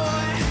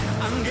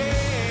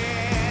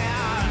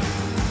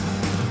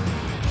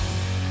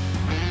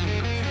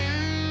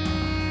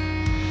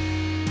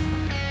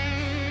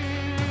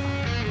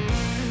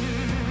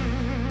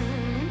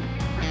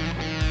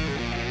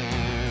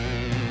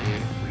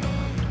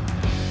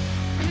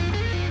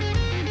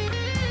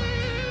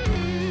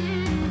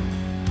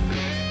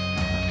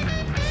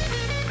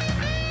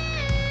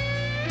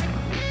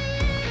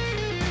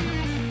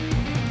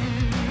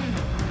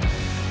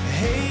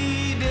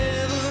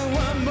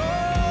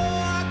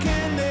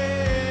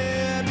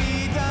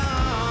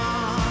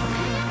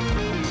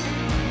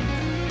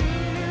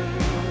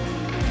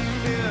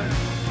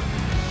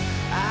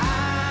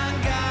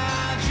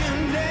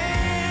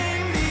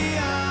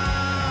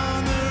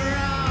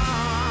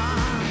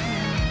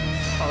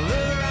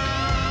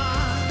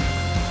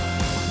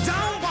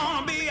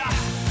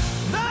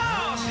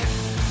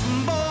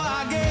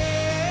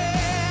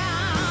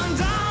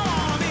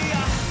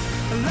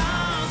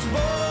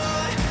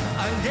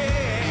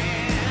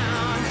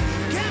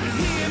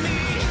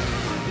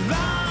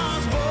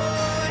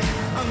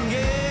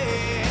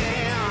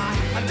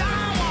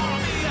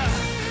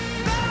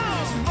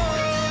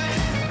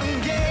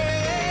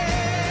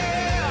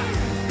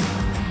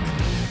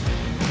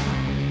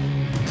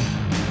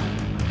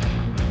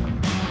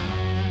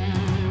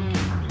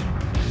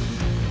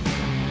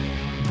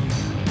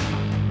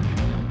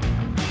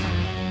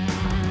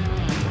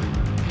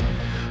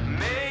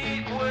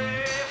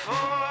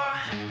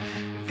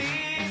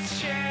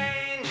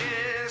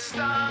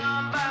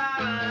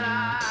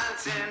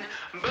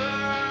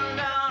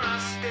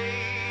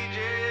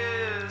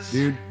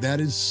Dude, that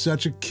is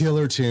such a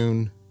killer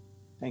tune.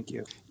 Thank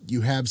you.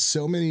 You have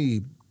so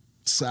many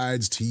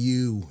sides to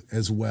you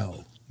as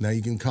well. Now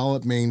you can call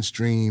it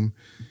mainstream,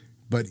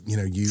 but you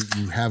know, you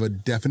have a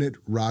definite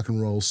rock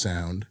and roll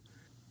sound.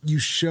 You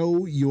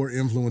show your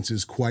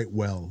influences quite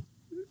well,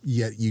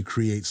 yet you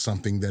create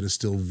something that is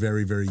still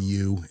very, very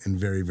you and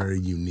very, very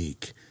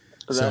unique.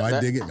 So I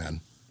dig it, man.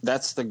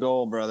 That's the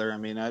goal, brother. I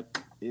mean, I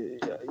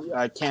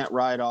can't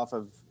ride off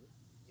of,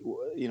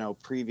 you know,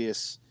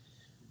 previous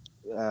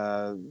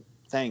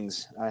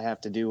things. I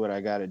have to do what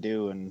I got to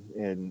do,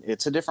 and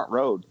it's a different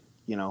road.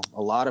 You know,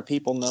 a lot of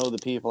people know the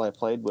people I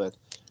played with.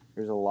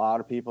 There's a lot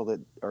of people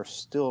that are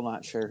still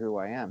not sure who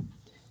I am,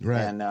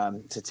 right?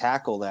 And to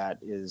tackle that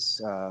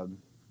is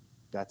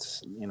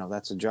that's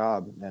a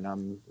job, and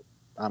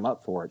I'm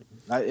up for it.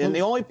 And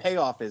the only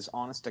payoff is,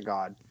 honest to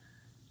God,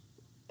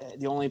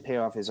 the only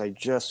payoff is I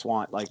just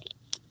want, like,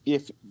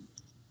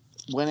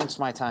 when it's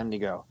my time to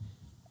go,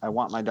 I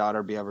want my daughter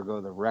to be able to go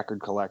to the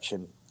record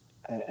collection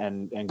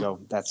and go,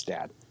 that's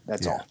Dad.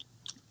 That's all.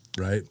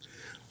 Right.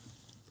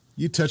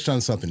 You touched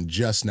on something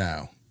just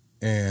now,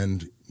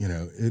 and, you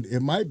know,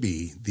 it might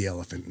be the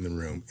elephant in the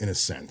room in a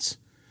sense.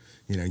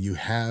 You know, you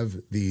have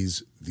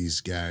these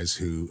guys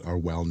who are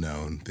well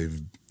known.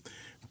 They've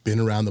been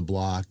around the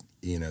block.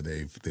 You know,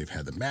 they've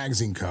had the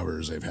magazine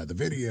covers, they've had the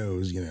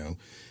videos, you know,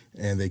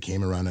 and they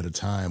came around at a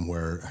time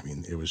where, I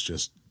mean, it was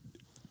just,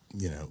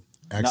 you know,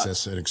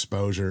 access and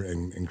exposure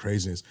and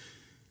craziness.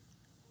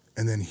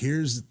 And then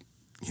here's,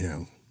 you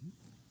know,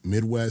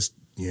 Midwest,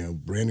 you know,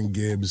 Brandon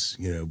Gibbs,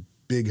 you know,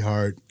 big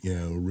heart, you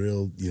know,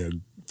 real, you know,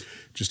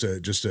 just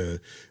a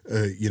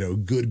you know,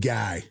 good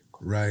guy,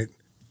 right?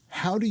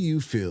 How do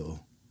you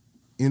feel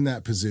in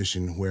that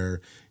position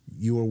where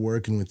you are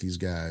working with these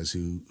guys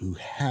who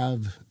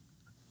have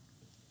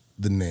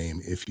the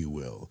name, if you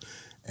will,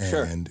 and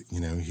sure, you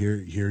know,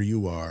 here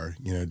you are,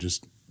 you know,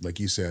 just like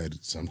you said,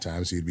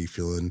 sometimes you'd be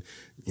feeling,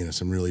 you know,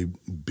 some really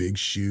big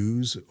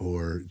shoes,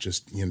 or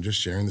just, you know, just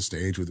sharing the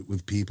stage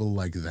with people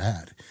like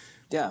that.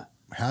 Yeah.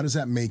 How does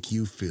that make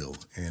you feel,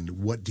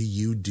 and what do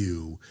you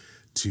do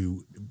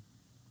to,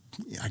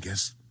 I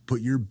guess,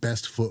 put your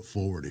best foot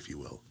forward, if you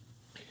will?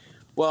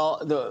 Well,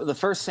 the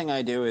first thing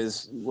I do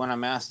is, when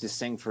I'm asked to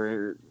sing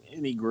for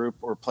any group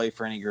or play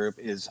for any group,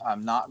 is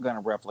I'm not going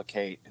to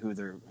replicate who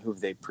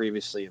they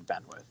previously have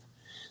been with,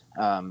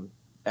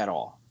 at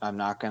all. I'm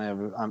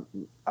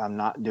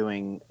not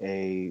doing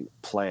a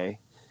play.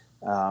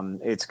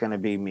 It's going to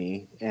be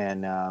me,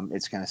 and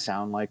it's going to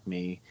sound like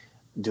me,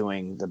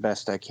 doing the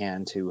best I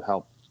can to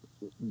help,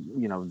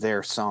 you know,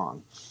 their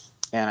song.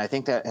 And I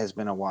think that has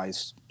been a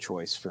wise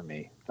choice for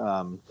me.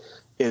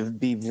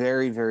 It'd be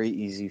very, very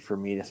easy for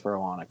me to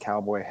throw on a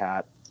cowboy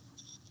hat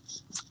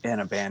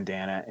and a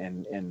bandana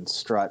and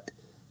strut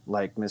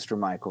like Mr.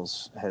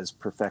 Michaels has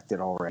perfected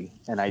already.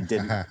 And I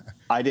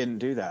didn't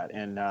do that.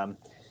 And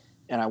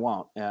I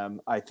won't.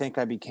 I think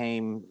I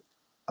became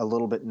a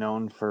little bit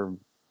known for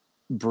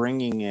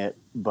bringing it,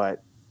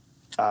 but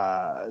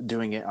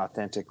doing it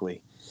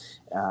authentically.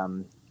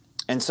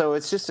 And so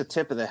it's just a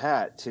tip of the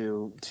hat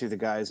to the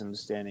guys I'm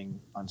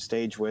standing on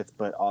stage with,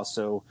 but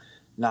also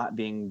not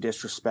being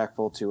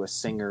disrespectful to a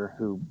singer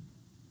who,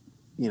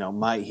 you know,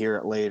 might hear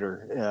it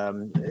later.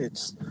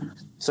 It's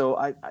so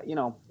I you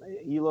know,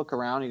 you look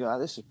around, you go, oh,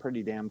 this is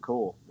pretty damn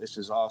cool. This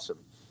is awesome.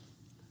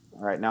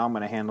 All right, now I'm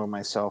going to handle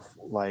myself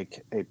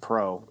like a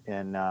pro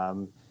and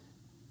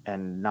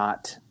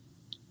not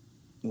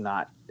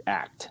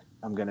act.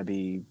 I'm going to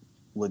be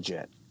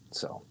legit.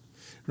 So.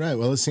 Right.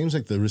 Well, it seems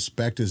like the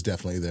respect is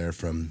definitely there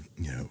from,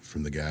 you know,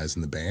 from the guys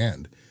in the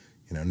band,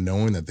 you know,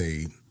 knowing that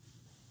they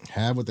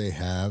have what they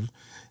have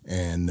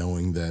and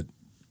knowing that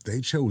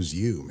they chose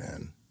you,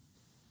 man.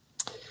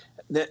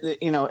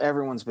 You know,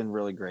 everyone's been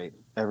really great.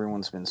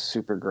 Everyone's been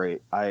super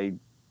great. I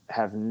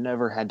have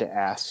never had to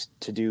ask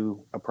to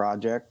do a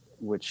project,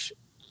 which,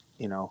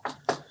 you know,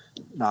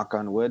 knock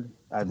on wood,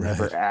 I've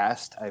never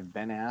asked. I've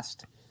been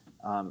asked.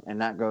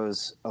 And that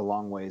goes a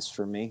long ways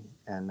for me.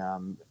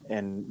 And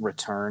in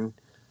return,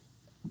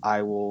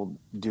 I will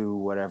do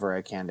whatever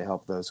I can to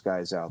help those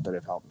guys out that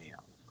have helped me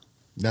out.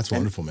 That's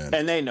wonderful, man.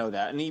 And they know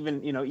that. And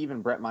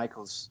even Brett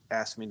Michaels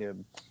asked me to,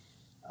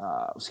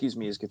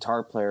 his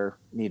guitar player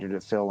needed to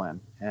fill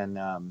in. And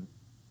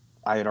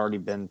I had already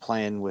been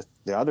playing with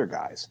the other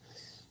guys.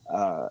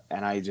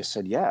 And I just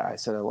said, yeah. I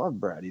said, I love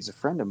Brett. He's a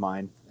friend of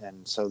mine.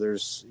 And so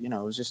there's, you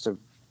know,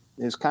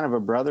 it's kind of a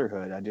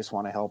brotherhood. I just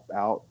want to help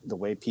out the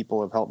way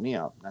people have helped me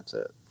out. That's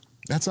it.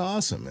 That's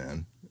awesome,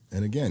 man.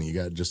 And again, you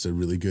got just a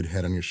really good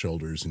head on your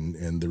shoulders,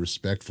 and the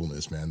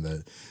respectfulness, man,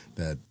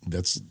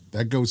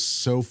 that goes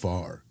so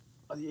far.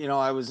 You know,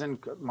 I was in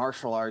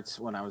martial arts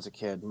when I was a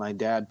kid. My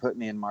dad put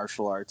me in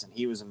martial arts, and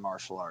he was in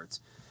martial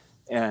arts.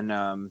 And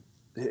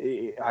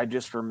I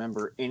just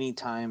remember any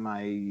time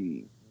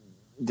I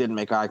didn't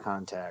make eye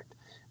contact,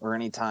 or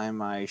any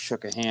time I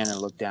shook a hand and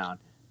looked down,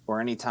 or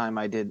any time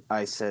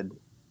I said,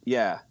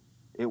 yeah.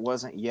 It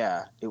wasn't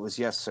yeah, it was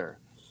yes, sir.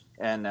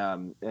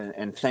 And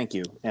thank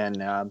you.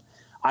 And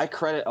I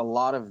credit a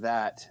lot of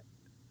that.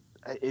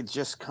 It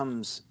just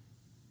comes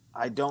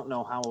I don't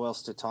know how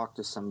else to talk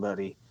to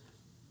somebody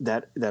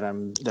that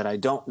I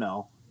don't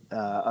know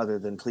other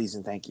than please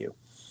and thank you.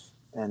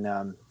 And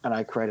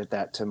I credit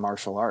that to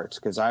martial arts,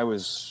 because I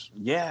was,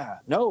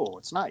 no,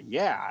 it's not.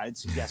 Yeah,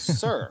 it's yes,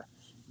 sir.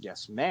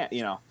 Yes, man.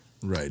 You know.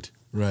 Right.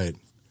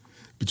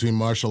 Between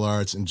martial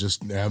arts and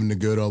just having a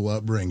good old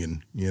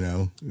upbringing, you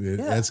know,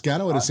 that's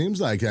kind of what it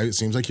seems like. It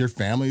seems like your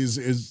family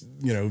is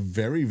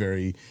very,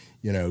 very,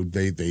 you know,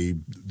 they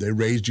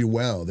raised you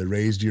well. They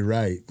raised you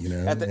right, you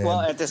know.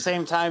 At the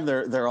same time,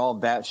 they're all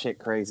batshit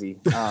crazy.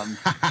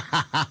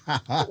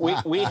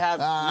 We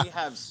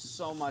have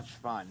so much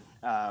fun.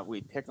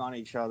 We pick on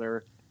each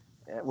other.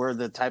 We're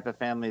the type of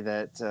family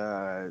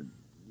that,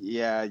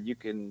 you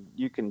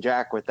can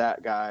jack with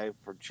that guy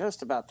for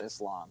just about this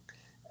long.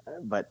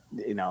 But,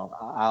 you know,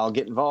 I'll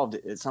get involved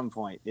at some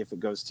point if it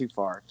goes too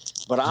far.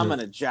 But I'm going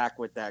to jack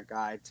with that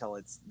guy till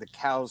the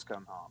cows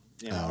come home.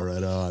 You know? Oh,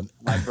 right on.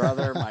 My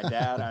brother, my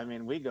dad, I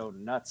mean, we go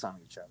nuts on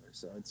each other.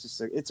 So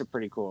it's a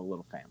pretty cool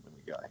little family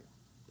we got here.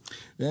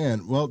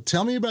 Man, well,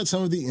 tell me about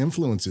some of the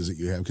influences that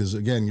you have, because,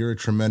 again, you're a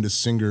tremendous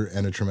singer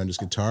and a tremendous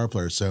guitar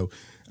player. So,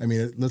 I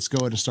mean, let's go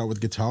ahead and start with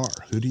guitar.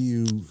 Who do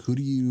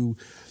you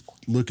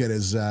look at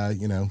as,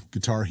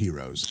 guitar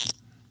heroes?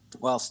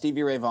 Well,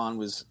 Stevie Ray Vaughan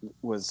was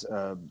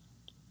a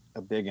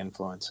big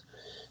influence.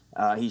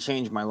 He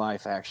changed my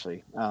life,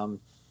 actually.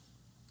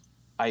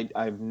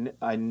 I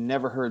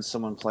never heard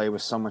someone play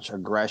with so much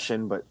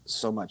aggression, but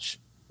so much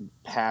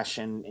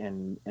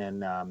passion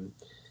and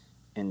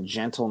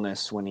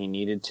gentleness when he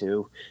needed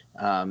to.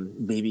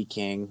 B.B.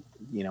 King,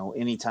 you know,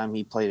 anytime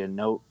he played a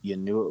note, you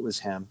knew it was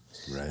him.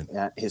 Right.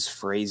 His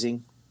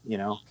phrasing, you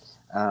know,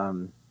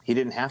 he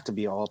didn't have to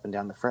be all up and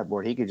down the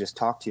fretboard. He could just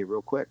talk to you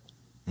real quick.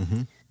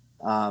 Mm-hmm.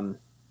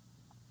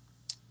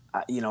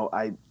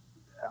 I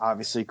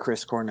obviously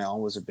Chris Cornell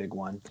was a big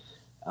one.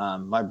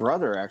 My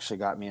brother actually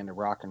got me into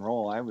rock and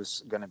roll. I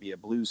was going to be a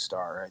blues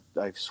star.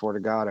 I swear to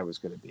God I was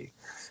going to be.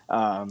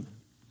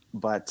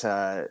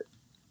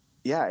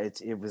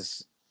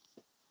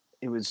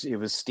 It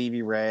was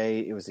Stevie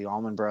Ray. It was the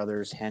Allman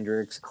Brothers,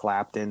 Hendrix,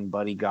 Clapton,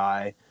 Buddy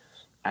Guy.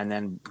 And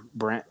then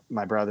Brent,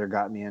 my brother,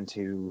 got me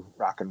into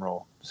rock and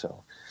roll.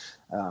 So,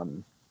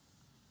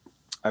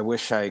 I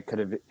wish I could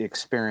have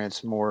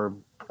experienced more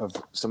of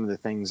some of the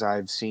things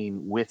I've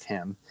seen with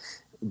him,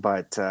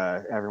 but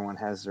everyone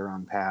has their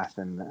own path,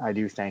 and I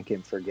do thank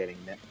him for getting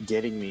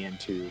me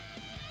into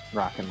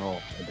rock and roll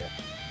a bit.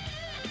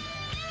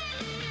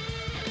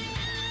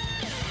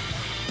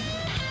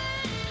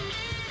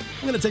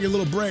 I'm going to take a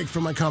little break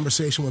from my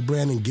conversation with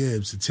Brandon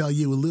Gibbs to tell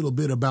you a little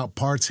bit about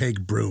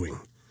Partake Brewing.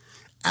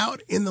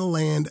 Out in the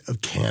land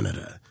of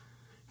Canada,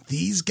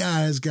 these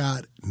guys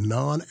got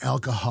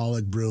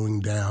non-alcoholic brewing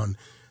down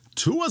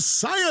to a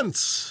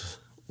science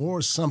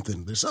or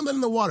something. There's something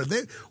in the water.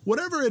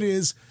 Whatever it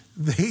is,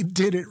 they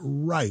did it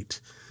right.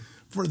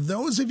 For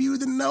those of you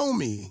that know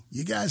me,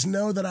 you guys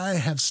know that I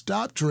have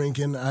stopped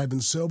drinking. I've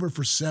been sober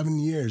for 7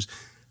 years.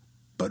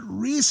 But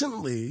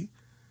recently,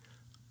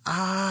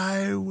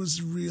 I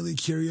was really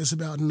curious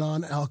about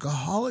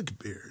non-alcoholic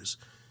beers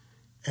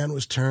and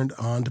was turned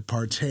on to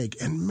Partake.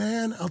 And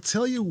man, I'll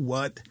tell you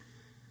what,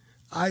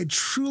 I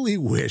truly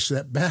wish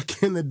that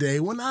back in the day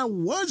when I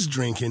was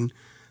drinking,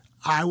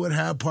 I would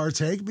have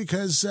Partake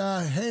because,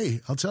 hey,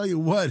 I'll tell you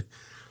what,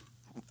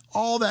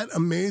 all that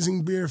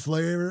amazing beer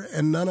flavor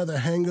and none of the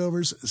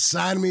hangovers,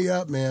 sign me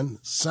up, man.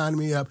 Sign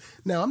me up.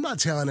 Now, I'm not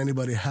telling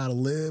anybody how to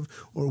live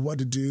or what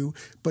to do,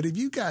 but if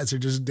you guys are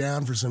just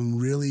down for some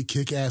really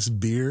kick-ass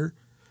beer,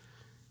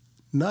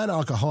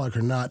 non-alcoholic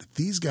or not,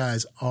 these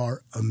guys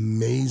are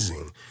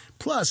amazing.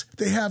 Plus,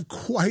 they have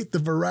quite the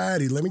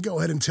variety. Let me go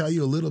ahead and tell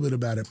you a little bit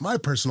about it. My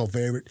personal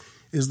favorite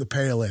is the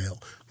Pale Ale.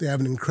 They have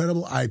an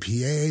incredible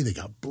IPA. They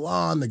got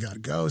blonde. They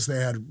got ghost.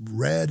 They had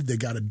red. They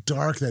got a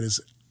dark that is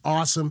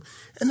awesome.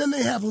 And then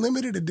they have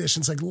limited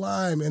editions like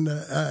lime and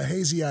a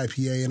hazy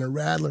IPA and a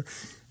Radler.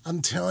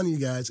 I'm telling you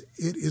guys,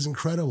 it is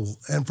incredible.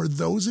 And for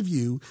those of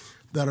you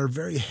that are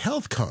very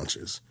health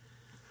conscious,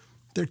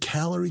 their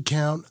calorie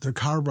count, their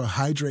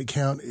carbohydrate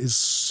count is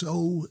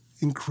so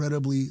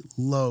incredibly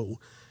low.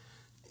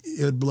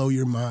 It would blow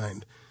your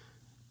mind.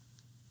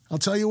 I'll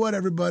tell you what,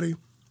 everybody.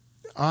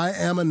 I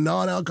am a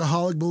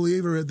non-alcoholic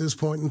believer at this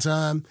point in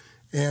time.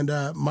 And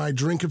my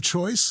drink of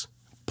choice,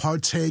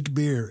 Partake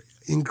Beer.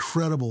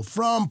 Incredible.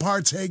 From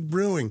Partake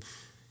Brewing.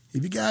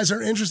 If you guys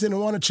are interested and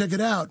want to check it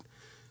out,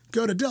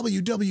 go to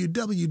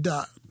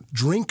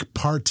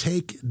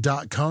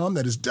www.drinkpartake.com.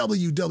 That is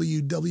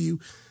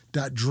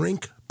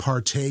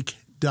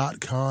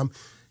www.drinkpartake.com.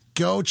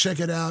 Go check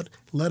it out.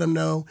 Let them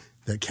know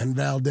that Ken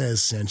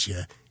Valdez sent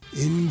you.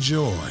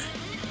 Enjoy.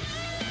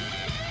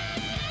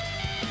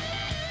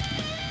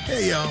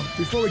 Hey, y'all.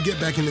 Before we get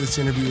back into this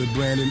interview with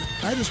Brandon,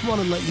 I just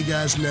want to let you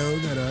guys know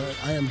that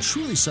I am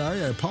truly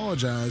sorry. I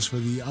apologize for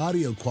the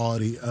audio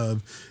quality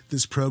of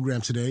this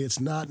program today. It's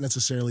not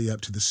necessarily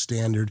up to the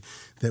standard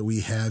that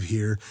we have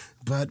here,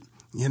 but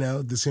You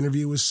know, this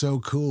interview was so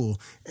cool.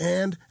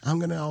 And I'm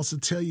going to also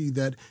tell you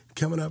that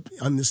coming up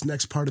on this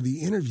next part of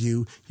the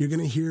interview, you're going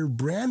to hear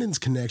Brandon's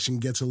connection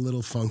gets a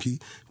little funky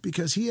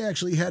because he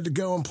actually had to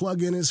go and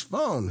plug in his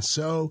phone.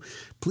 So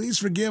please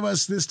forgive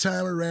us this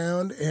time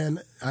around.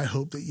 And I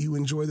hope that you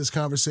enjoy this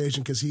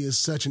conversation because he is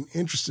such an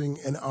interesting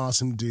and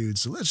awesome dude.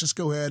 So let's just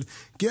go ahead,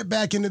 get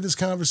back into this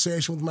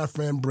conversation with my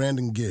friend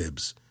Brandon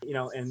Gibbs. You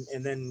know, and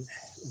then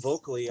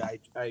vocally,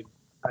 I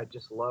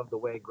just love the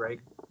way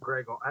Greg,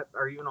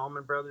 are you an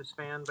Allman Brothers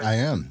fan? I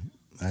am.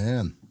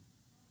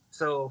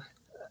 So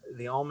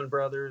the Allman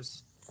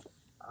Brothers,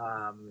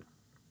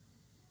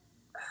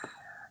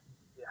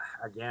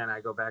 again,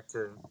 I go back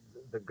to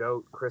the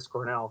GOAT, Chris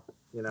Cornell,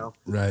 you know?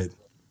 Right.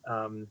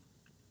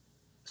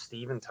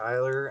 Steven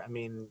Tyler. I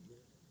mean,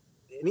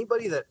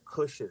 anybody that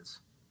pushes,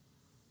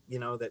 you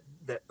know,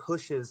 that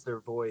pushes their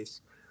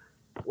voice.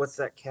 What's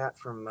that cat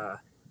from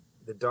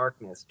The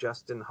Darkness,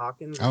 Justin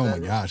Hawkins? Oh my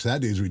gosh, that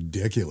dude's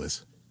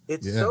ridiculous.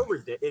 It's so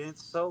ridiculous, and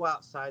it's so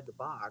outside the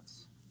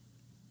box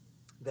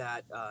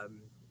that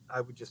I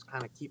would just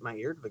kind of keep my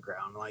ear to the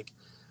ground. Like,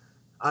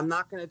 I'm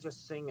not going to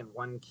just sing in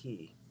one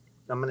key.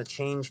 I'm going to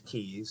change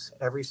keys.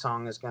 Every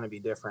song is going to be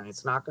different.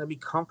 It's not going to be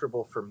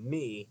comfortable for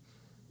me,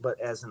 but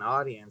as an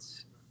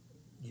audience,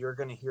 you're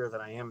going to hear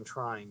that I am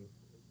trying,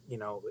 you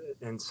know,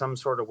 in some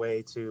sort of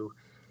way to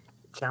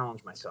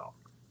challenge myself.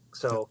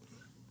 So,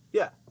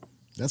 yeah.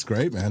 That's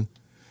great, man.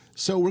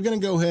 So we're going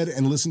to go ahead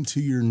and listen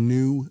to your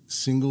new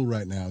single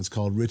right now. It's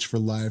called Rich for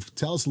Life.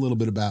 Tell us a little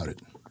bit about it.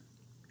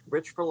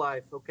 Rich for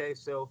Life. Okay,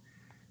 so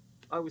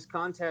I was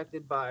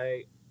contacted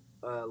by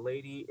a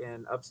lady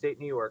in upstate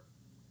New York.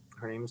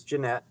 Her name's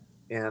Jeanette,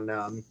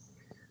 and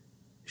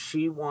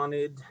she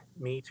wanted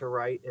me to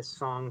write a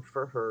song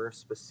for her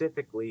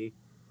specifically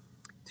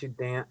to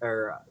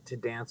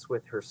dance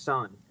with her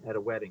son at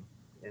a wedding.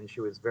 And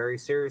she was very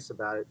serious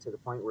about it to the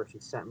point where she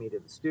sent me to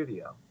the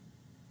studio.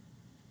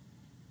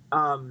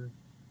 I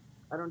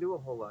don't do a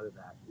whole lot of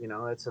that, you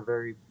know. That's a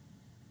very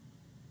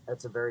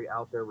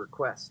out there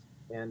request,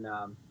 and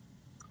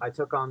I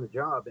took on the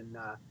job. And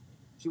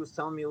she was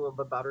telling me a little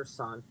bit about her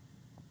son,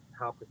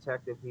 how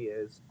protective he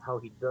is, how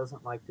he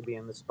doesn't like to be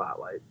in the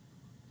spotlight,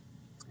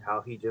 how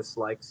he just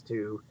likes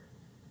to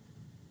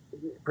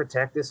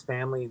protect his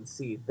family and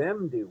see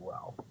them do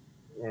well,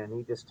 and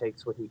he just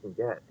takes what he can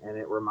get. And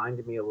it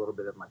reminded me a little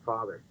bit of my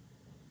father.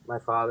 My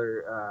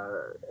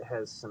father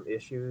has some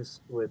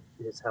issues with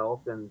his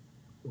health,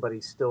 but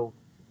he's still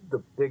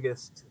the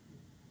biggest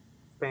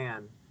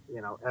fan, you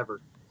know,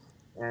 ever.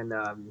 And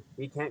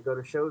he can't go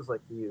to shows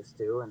like he used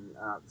to. And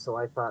so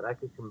I thought I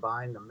could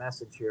combine the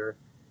message here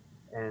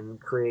and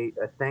create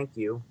a thank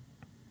you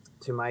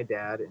to my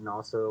dad, and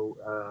also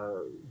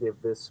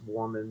give this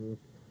woman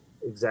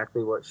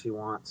exactly what she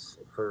wants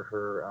for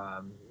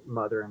her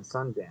mother and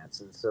son dance.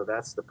 And so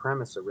that's the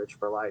premise of Rich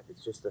for Life.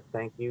 It's just a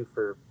thank you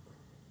for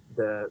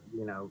the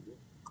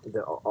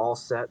all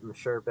set and the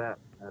sure bet.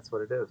 That's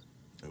what it is.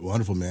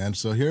 Wonderful, man.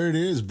 So here it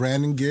is,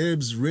 Brandon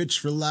Gibbs, Rich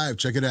for Life.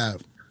 Check it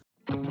out.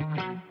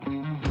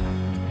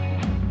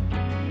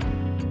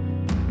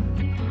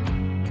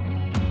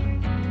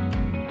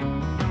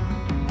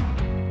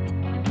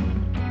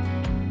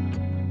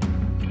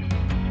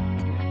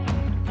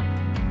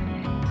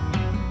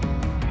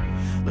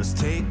 Let's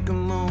take a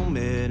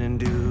moment and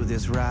do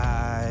this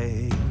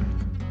right.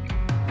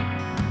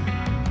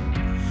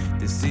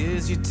 This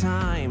is your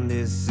time,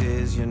 this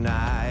is your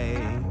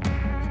night.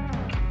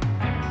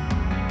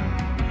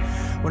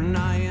 When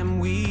I am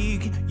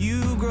weak,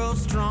 you grow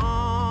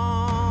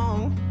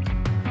strong.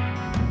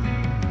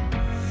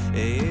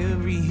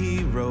 Every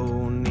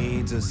hero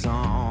needs a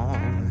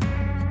song.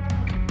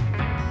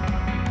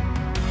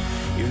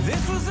 If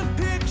this was a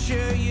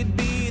picture, you'd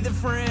be the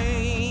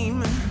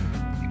frame.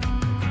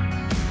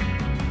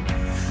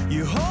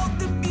 You hold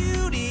the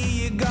beauty,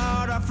 you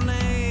guard our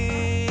flame.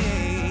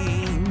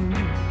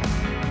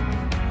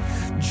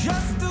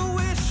 Just a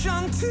wish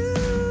unto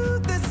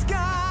the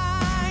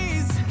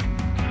skies.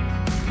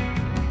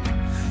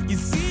 You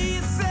see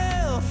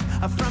yourself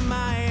from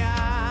my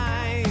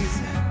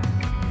eyes.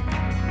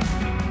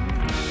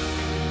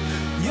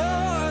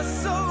 You're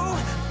so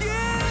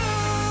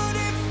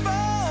beautiful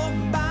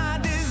by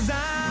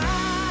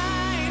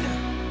design.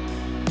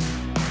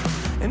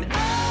 And I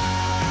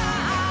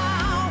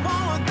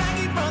wanna thank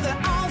you for the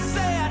all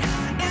set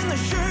and the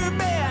sure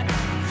bet.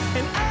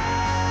 And I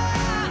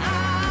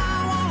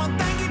wanna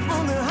thank you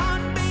for the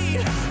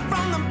heartbeat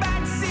from the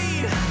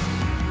backseat.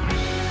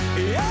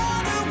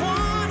 You're the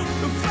one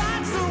who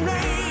fights the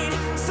rain,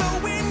 so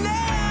we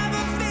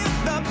never feel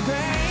the pain.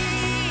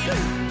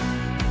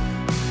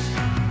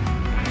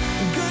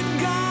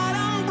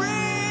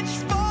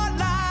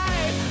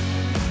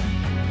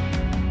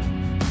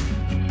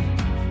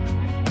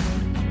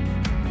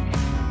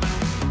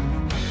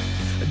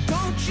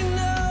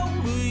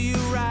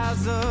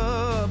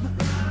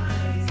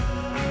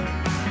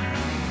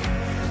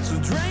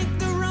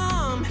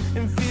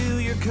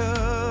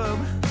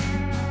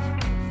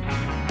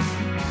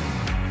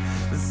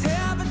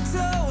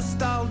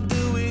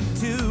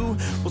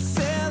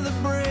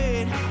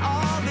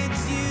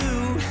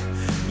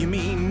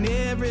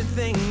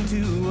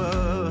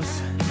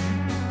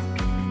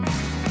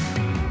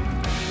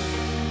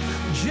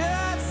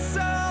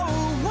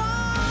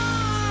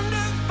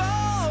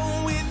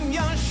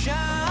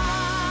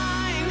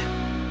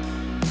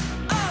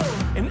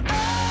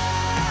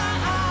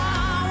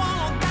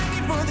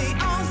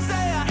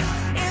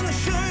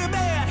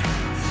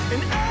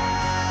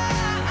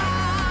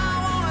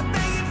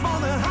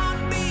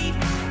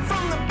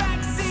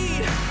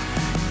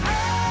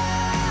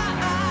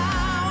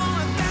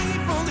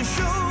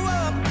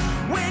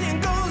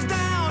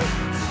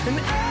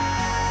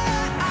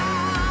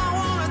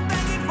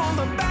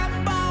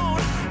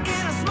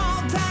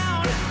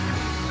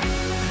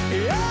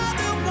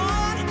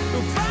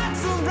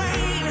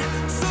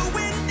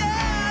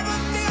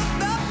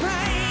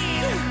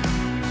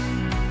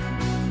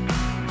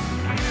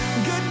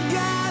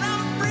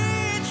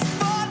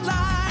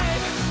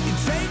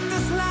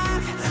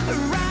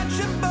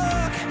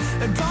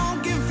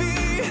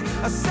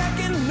 a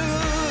second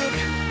look.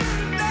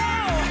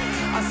 No,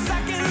 a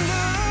second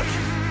look.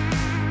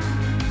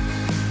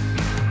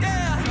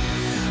 Yeah,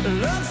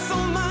 love so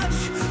much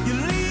you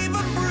leave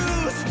a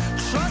bruise.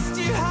 Trust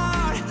your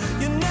heart,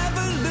 you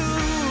never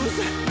lose.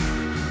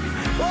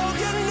 Oh,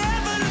 you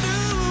never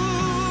lose.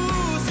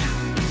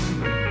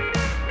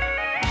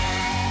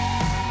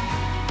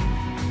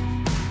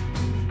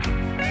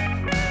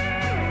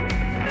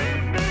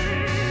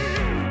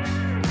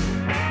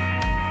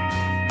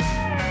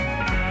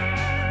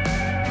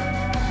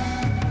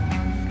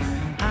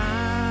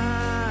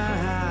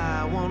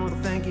 I want to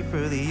thank you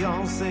for the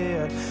all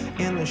said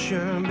in the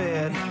sure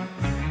bed.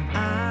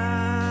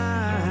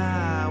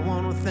 I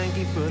want to thank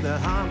you for the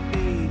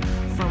heartbeat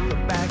from the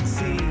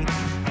backseat.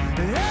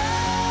 I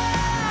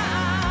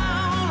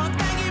want to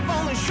thank you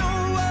for the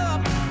show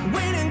up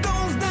when it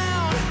goes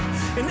down.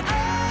 And I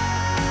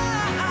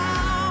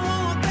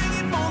want to thank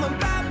you for the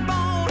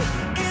backbone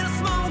in a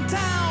small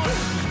town.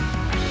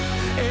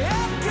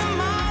 If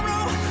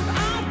tomorrow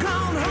I'm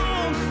called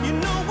home, you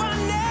know I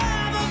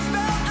never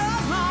felt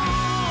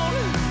alone.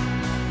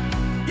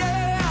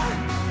 Yeah,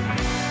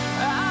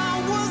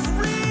 I was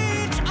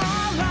rich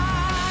all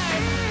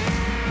life.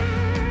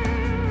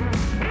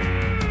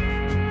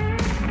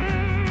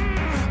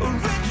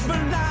 Rich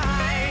for life.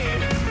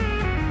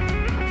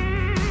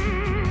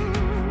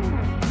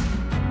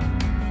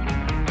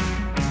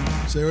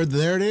 So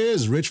there it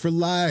is, Rich for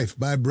Life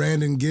by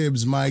Brandon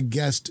Gibbs, my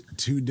guest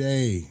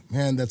today.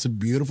 Man, that's a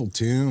beautiful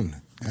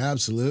tune.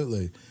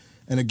 Absolutely.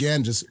 And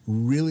again, just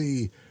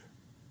really,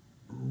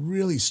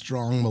 really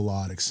strong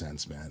melodic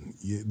sense, man.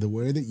 The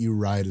way that you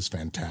write is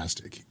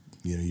fantastic.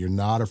 You know, you're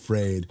not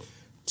afraid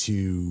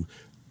to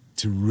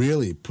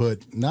really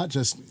put not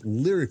just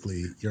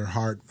lyrically your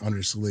heart on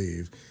your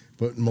sleeve,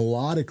 but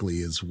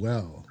melodically as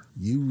well.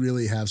 You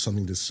really have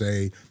something to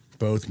say,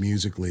 both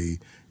musically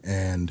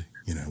and,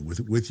 you know,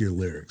 with your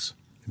lyrics.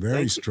 Very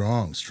Thank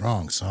you.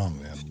 strong song,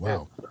 man.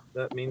 Wow.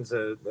 That means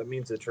a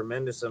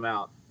tremendous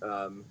amount.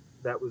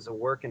 That was a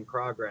work in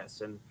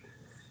progress, and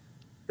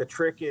the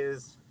trick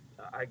is,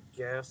 I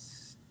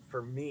guess,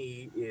 for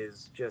me,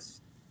 is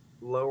just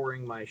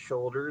lowering my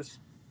shoulders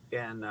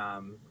and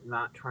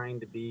not trying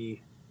to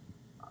be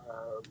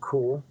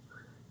cool,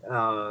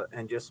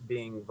 and just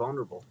being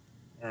vulnerable,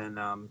 and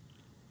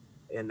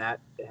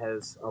that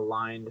has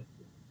aligned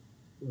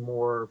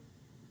more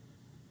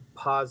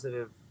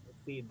positive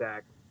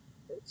feedback,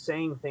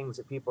 saying things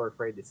that people are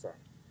afraid to say.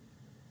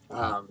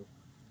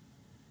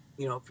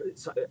 You know,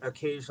 so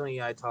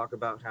occasionally I talk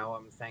about how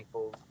I'm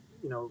thankful,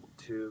 you know,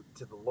 to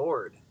the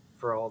Lord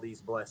for all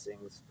these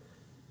blessings.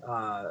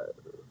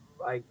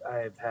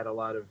 I've had a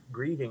lot of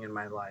grieving in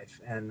my life,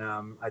 and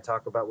I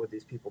talk about what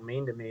these people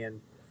mean to me,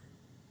 and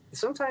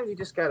sometimes you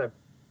just gotta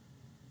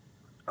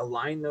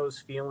align those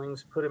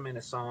feelings, put them in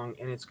a song,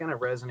 and it's going to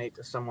resonate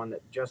to someone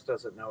that just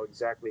doesn't know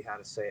exactly how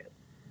to say it.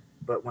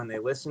 But when they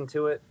listen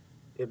to it,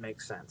 it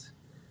makes sense.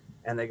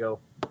 And they go,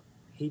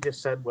 he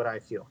just said what I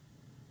feel.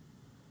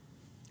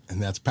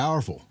 And that's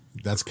powerful.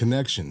 That's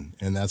connection.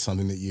 And that's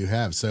something that you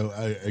have. So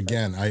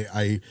again,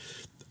 I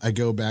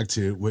go back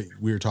to what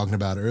we were talking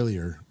about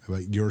earlier,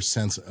 about your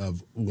sense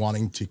of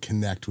wanting to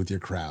connect with your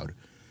crowd.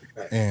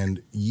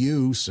 And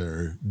you,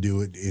 sir,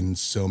 do it in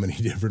so many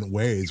different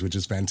ways, which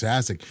is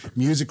fantastic.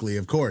 Musically,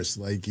 of course,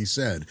 like you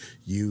said,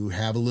 you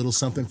have a little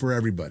something for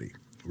everybody,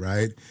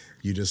 right?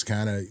 You just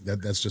kind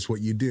of, that's just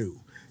what you do.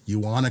 You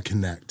want to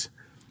connect.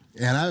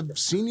 And I've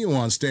seen you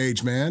on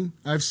stage, man.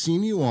 I've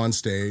seen you on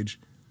stage,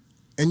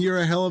 and you're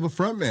a hell of a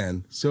front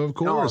man. So, of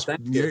course,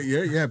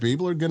 yeah,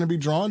 people are going to be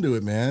drawn to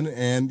it, man.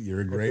 And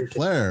you're a great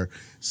player.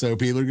 So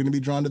people are going to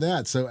be drawn to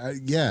that. So,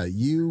 yeah,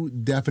 you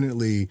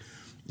definitely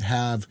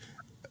have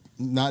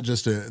not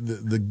just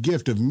the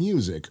gift of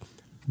music,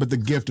 but the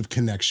gift of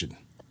connection.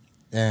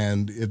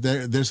 And if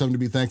there's something to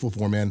be thankful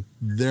for, man,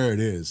 there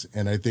it is.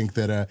 And I think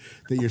that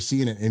you're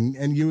seeing it,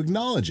 and you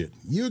acknowledge it.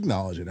 You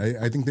acknowledge it.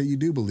 I think that you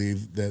do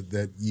believe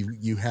that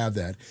you have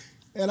that.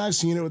 And I've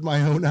seen it with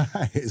my own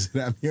eyes,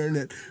 and I'm hearing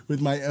it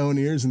with my own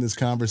ears in this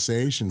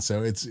conversation.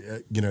 So it's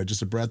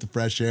just a breath of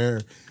fresh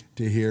air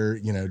to hear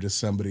just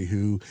somebody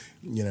who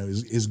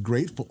is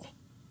grateful.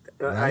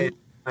 Right?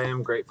 I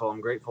am grateful.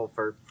 I'm grateful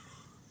for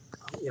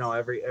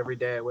every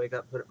day I wake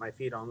up, put my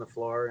feet on the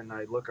floor, and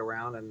I look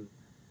around, and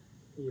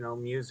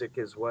music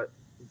is what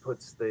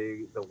puts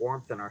the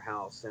warmth in our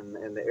house,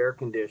 and the air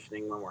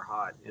conditioning when we're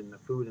hot, and the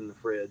food in the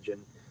fridge,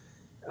 and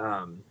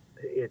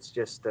it's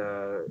just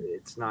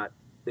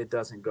it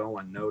doesn't go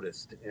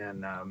unnoticed,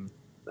 and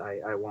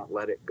I won't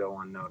let it go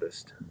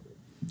unnoticed.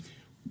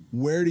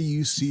 Where do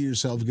you see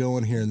yourself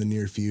going here in the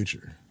near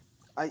future?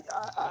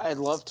 I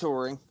love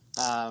touring.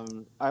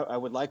 I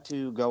would like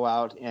to go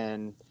out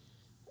and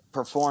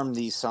perform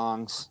these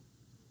songs,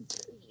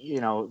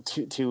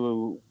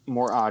 to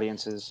more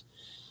audiences.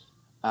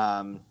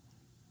 I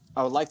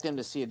would like them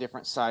to see a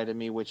different side of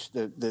me, which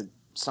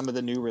some of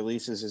the new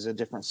releases is a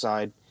different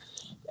side.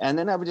 And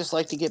then I would just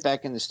like to get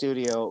back in the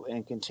studio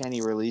and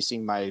continue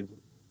releasing my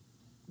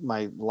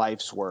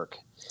life's work,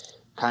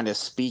 kind of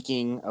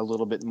speaking a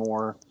little bit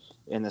more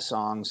in the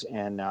songs,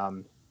 and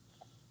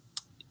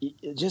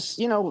just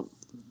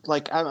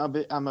like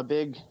I'm a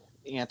big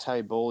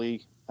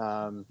anti-bully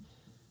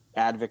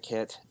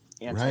advocate,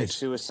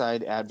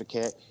 anti-suicide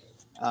advocate.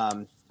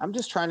 I'm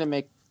just trying to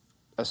make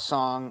a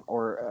song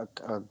or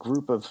a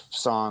group of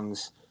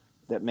songs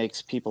that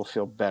makes people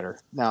feel better.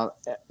 Now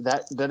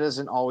that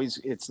isn't always,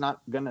 it's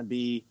not going to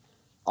be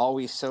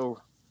always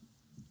so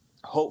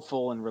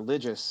hopeful and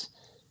religious.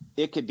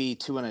 It could be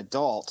to an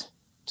adult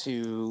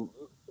to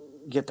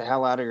get the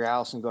hell out of your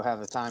house and go have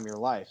the time of your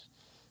life.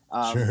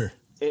 Sure.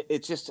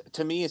 It's just,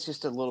 to me, it's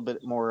just a little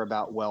bit more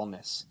about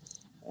wellness.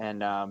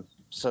 And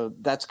so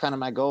that's kind of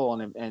my goal.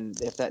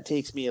 And if that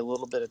takes me a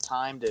little bit of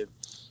time to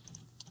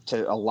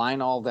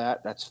align all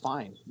that, that's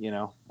fine.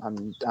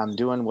 I'm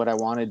doing what I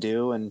want to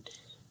do, and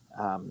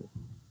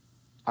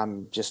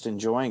I'm just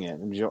enjoying it.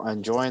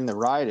 Enjoying the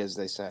ride, as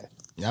they say.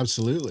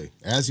 Absolutely.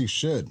 As you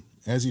should.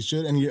 And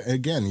you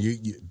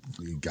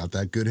got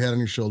that good head on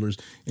your shoulders,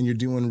 and you're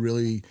doing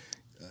really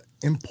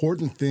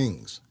important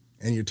things.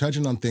 And you're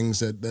touching on things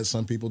that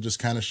some people just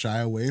kind of shy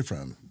away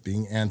from,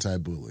 being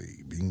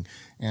anti-bully, being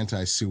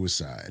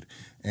anti-suicide,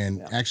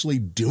 and actually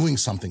doing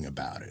something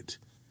about it.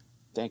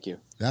 Thank you.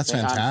 That's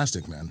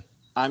fantastic, man.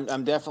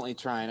 I'm definitely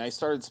trying. I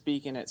started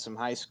speaking at some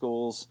high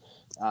schools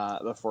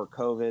before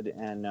COVID,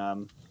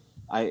 and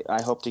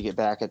I hope to get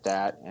back at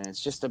that. And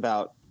it's just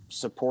about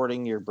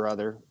supporting your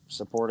brother,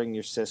 supporting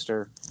your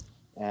sister,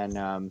 and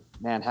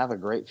man, have a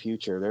great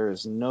future. There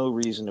is no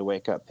reason to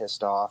wake up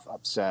pissed off,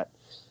 upset.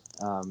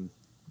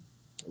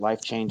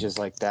 Life changes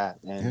like that,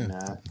 and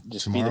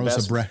just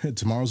tomorrow's be the best.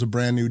 Tomorrow's a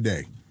brand new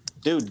day,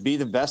 dude. Be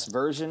the best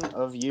version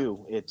of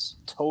you. It's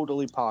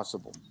totally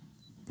possible.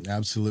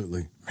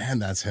 Absolutely, man.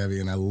 That's heavy,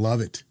 and I love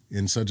it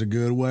in such a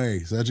good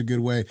way.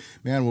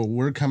 Man. Well,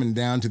 we're coming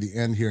down to the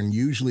end here, and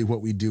usually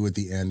what we do at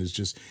the end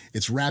is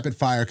it's rapid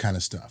fire kind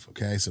of stuff.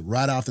 Okay, so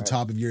right off the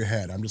top of your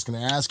head, I'm just going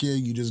to ask you.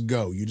 You just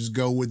go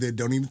with it.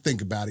 Don't even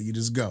think about it. You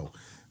just go.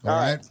 All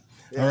right.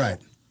 Yeah. All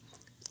right.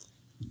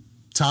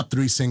 Top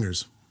 3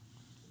 singers.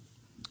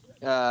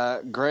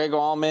 Greg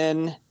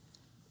Allman,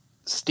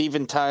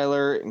 Steven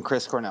Tyler, and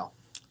Chris Cornell.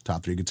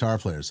 Top 3 guitar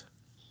players.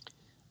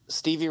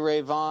 Stevie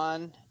Ray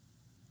Vaughan,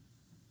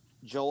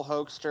 Joel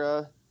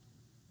Hoekstra,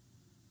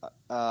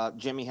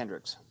 Jimi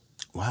Hendrix.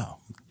 Wow.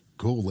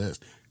 Cool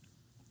list.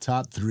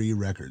 Top 3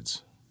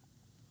 records.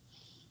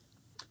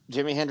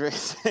 Jimi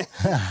Hendrix.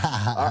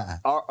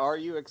 Are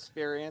You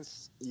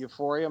Experienced,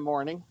 Euphoria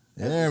Morning.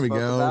 There we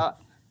go. About.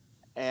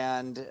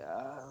 And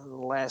the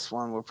last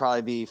one will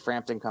probably be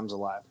Frampton Comes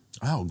Alive.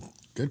 Oh,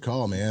 good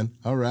call, man.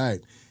 All right.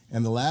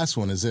 And the last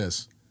one is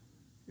this.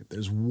 If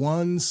there's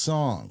one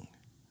song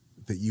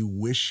that you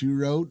wish you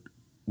wrote,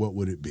 what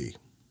would it be?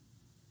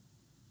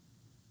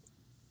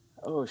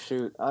 Oh,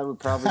 shoot. I would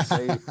probably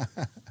say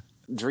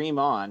Dream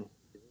On.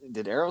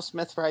 Did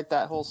Aerosmith write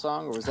that whole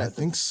song, or was that? I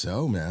think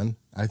so, man.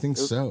 I think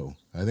so.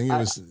 I think it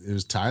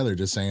was Tyler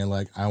just saying,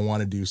 like, I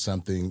want to do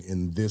something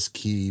in this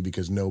key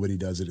because nobody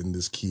does it in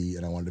this key,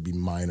 and I want it to be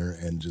minor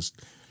and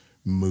just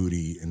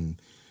moody,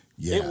 and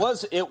yeah.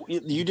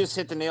 You just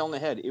hit the nail on the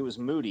head. It was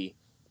moody.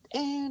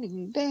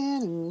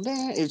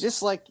 It was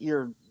just like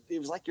you're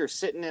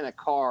sitting in a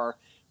car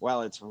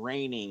while it's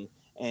raining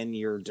and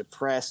you're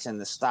depressed and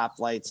the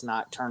stoplight's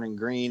not turning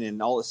green,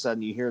 and all of a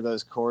sudden you hear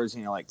those chords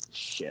and you're like,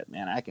 shit,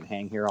 man, I can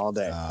hang here all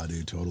day. Ah,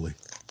 dude, totally.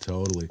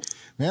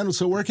 Man,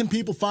 so where can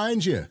people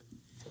find you?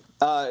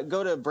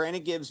 Go to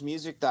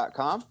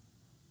BrandonGibbsMusic.com,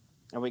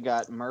 and we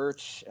got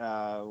merch.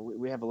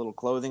 We have a little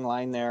clothing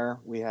line there.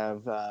 We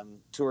have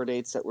tour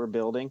dates that we're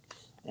building,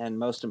 and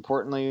most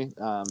importantly,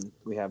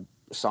 we have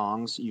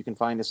songs. You can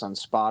find us on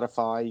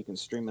Spotify. You can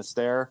stream us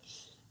there.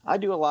 I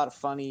do a lot of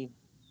funny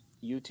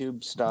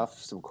YouTube stuff,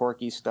 some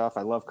quirky stuff.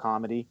 I love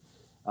comedy.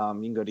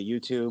 You can go to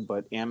YouTube,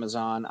 but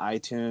Amazon,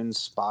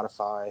 iTunes,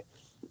 Spotify.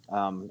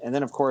 And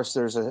then, of course,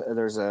 there's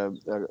a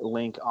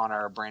link on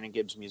our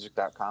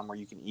BrandonGibbsMusic.com where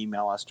you can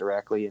email us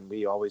directly, and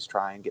we always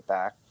try and get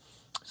back.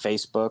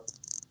 Facebook,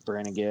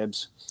 Brandon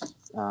Gibbs.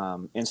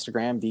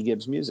 Instagram, B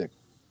Gibbs Music.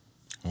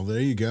 Well, there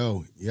you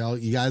go.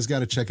 You guys got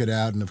to check it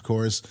out. And, of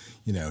course,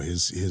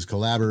 his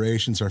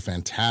collaborations are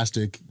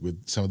fantastic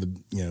with some of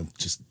the,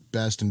 just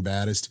best and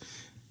baddest.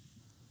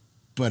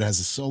 But as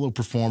a solo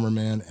performer,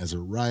 man, as a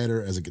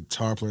writer, as a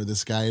guitar player,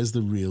 this guy is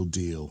the real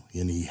deal.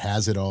 And he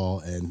has it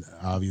all. And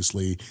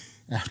obviously,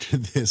 after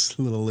this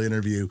little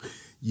interview,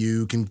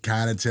 you can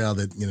kind of tell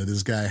that,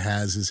 this guy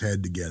has his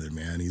head together,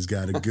 man. He's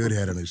got a good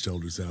head on his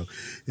shoulders. So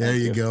there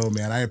you go,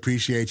 man. I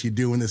appreciate you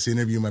doing this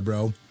interview, my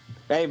bro.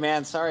 Hey,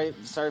 man, sorry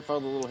for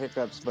the little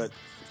hiccups, but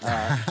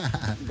God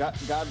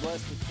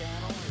bless the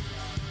channel.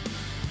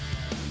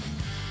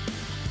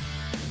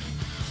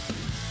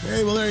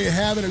 Hey, well, there you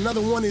have it.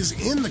 Another one is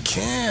in the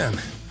can.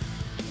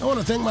 I want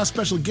to thank my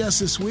special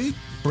guest this week,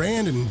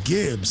 Brandon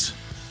Gibbs.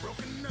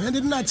 Man,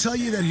 didn't I tell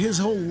you that his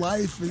whole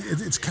life,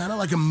 it's kind of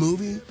like a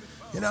movie?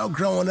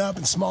 Growing up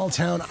in small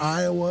town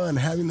Iowa and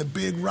having the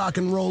big rock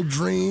and roll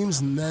dreams,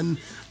 and then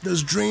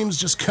those dreams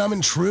just coming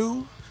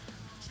true?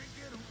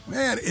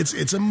 Man,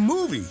 it's a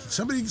movie.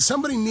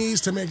 Somebody needs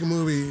to make a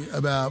movie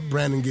about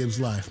Brandon Gibbs'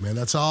 life, man.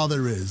 That's all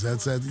there is.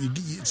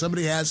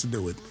 Somebody has to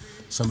do it.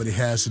 Somebody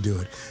has to do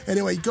it.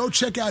 Anyway, go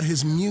check out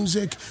his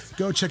music.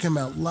 Go check him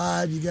out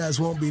live. You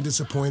guys won't be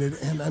disappointed.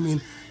 And I mean,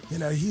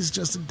 he's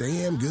just a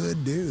damn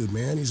good dude,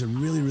 man. He's a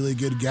really, really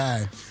good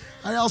guy.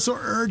 I also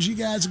urge you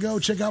guys to go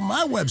check out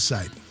my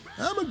website.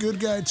 I'm a good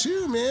guy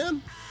too,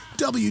 man.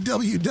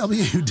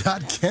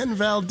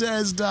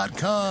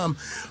 www.kenvaldez.com.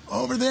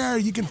 Over there,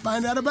 you can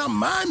find out about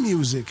my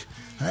music.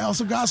 I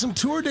also got some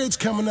tour dates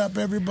coming up,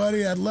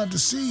 everybody. I'd love to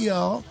see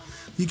y'all.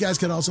 You guys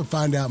can also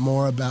find out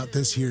more about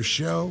this here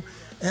show.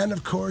 And,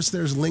 of course,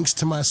 there's links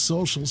to my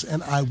socials,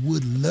 and I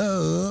would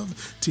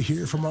love to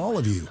hear from all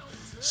of you.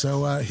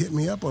 So hit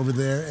me up over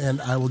there, and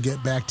I will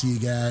get back to you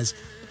guys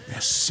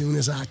as soon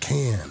as I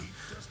can.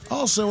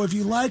 Also, if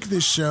you like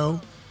this show,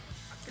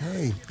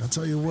 hey, I'll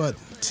tell you what,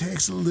 it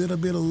takes a little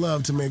bit of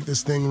love to make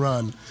this thing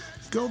run.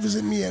 Go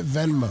visit me at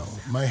Venmo.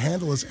 My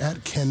handle is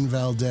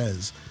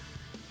 @KenValdez.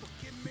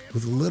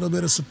 With a little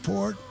bit of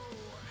support,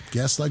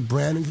 guests like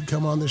Brandon can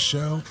come on the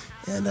show,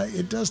 and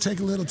it does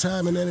take a little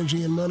time and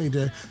energy and money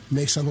to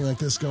make something like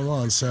this go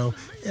on. So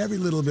every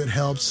little bit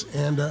helps,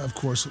 and of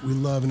course, we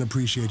love and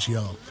appreciate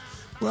y'all.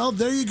 Well,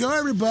 there you go,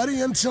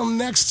 everybody. Until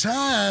next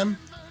time,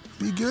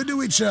 be good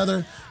to each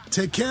other.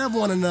 Take care of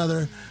one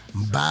another.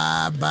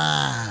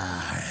 Bye-bye.